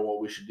feedback on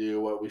what we should do,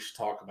 what we should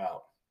talk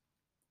about.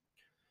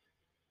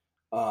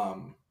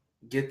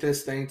 Get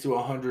this thing to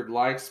 100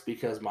 likes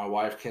because my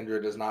wife,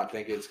 Kendra, does not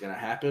think it's going to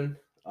happen.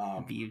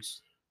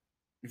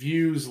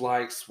 Views,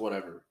 likes,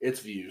 whatever. It's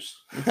views.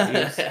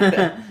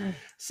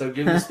 So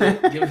give this thing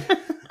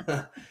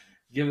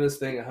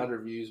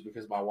 100 views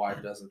because my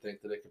wife doesn't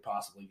think that it could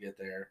possibly get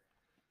there.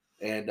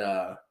 And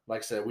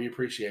like I said, we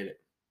appreciate it.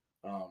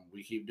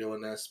 We keep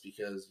doing this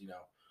because,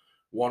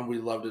 one, we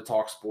love to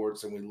talk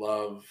sports and we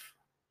love,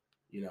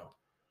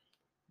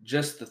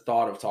 just the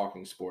thought of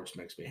talking sports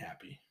makes me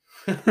happy.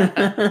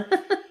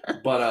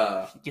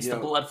 But gets the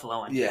blood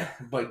flowing. Yeah,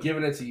 but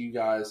giving it to you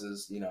guys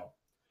is,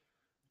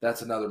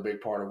 that's another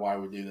big part of why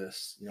we do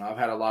this. I've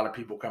had a lot of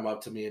people come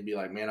up to me and be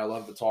like, man, I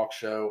love the talk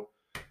show.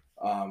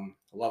 I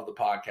love the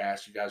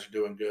podcast. You guys are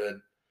doing good.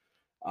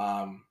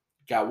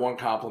 Got one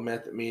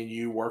compliment that me and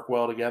you work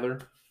well together.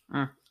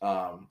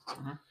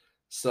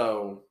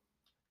 So,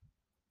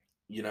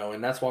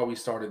 and that's why we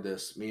started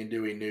this. Me and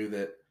Dewey knew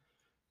that,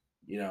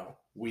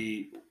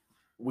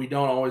 we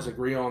don't always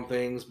agree on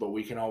things, but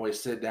we can always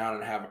sit down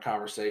and have a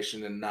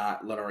conversation and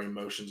not let our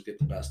emotions get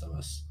the best of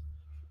us.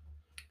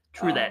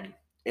 True that.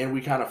 And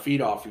we kind of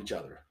feed off each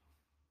other,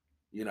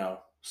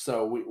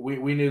 So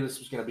we knew this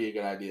was going to be a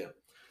good idea.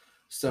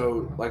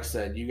 So, like I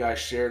said, you guys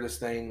share this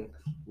thing,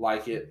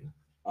 like it.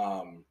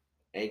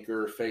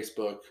 Anchor,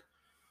 Facebook,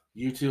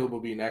 YouTube will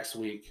be next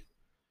week.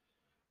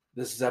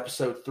 This is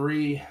episode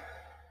 3.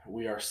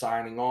 We are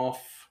signing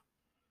off.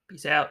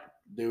 Peace out.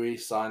 Dewey,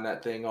 sign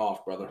that thing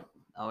off, brother.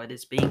 Oh, it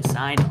is being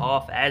signed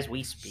off as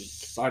we speak.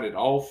 Sign it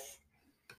off.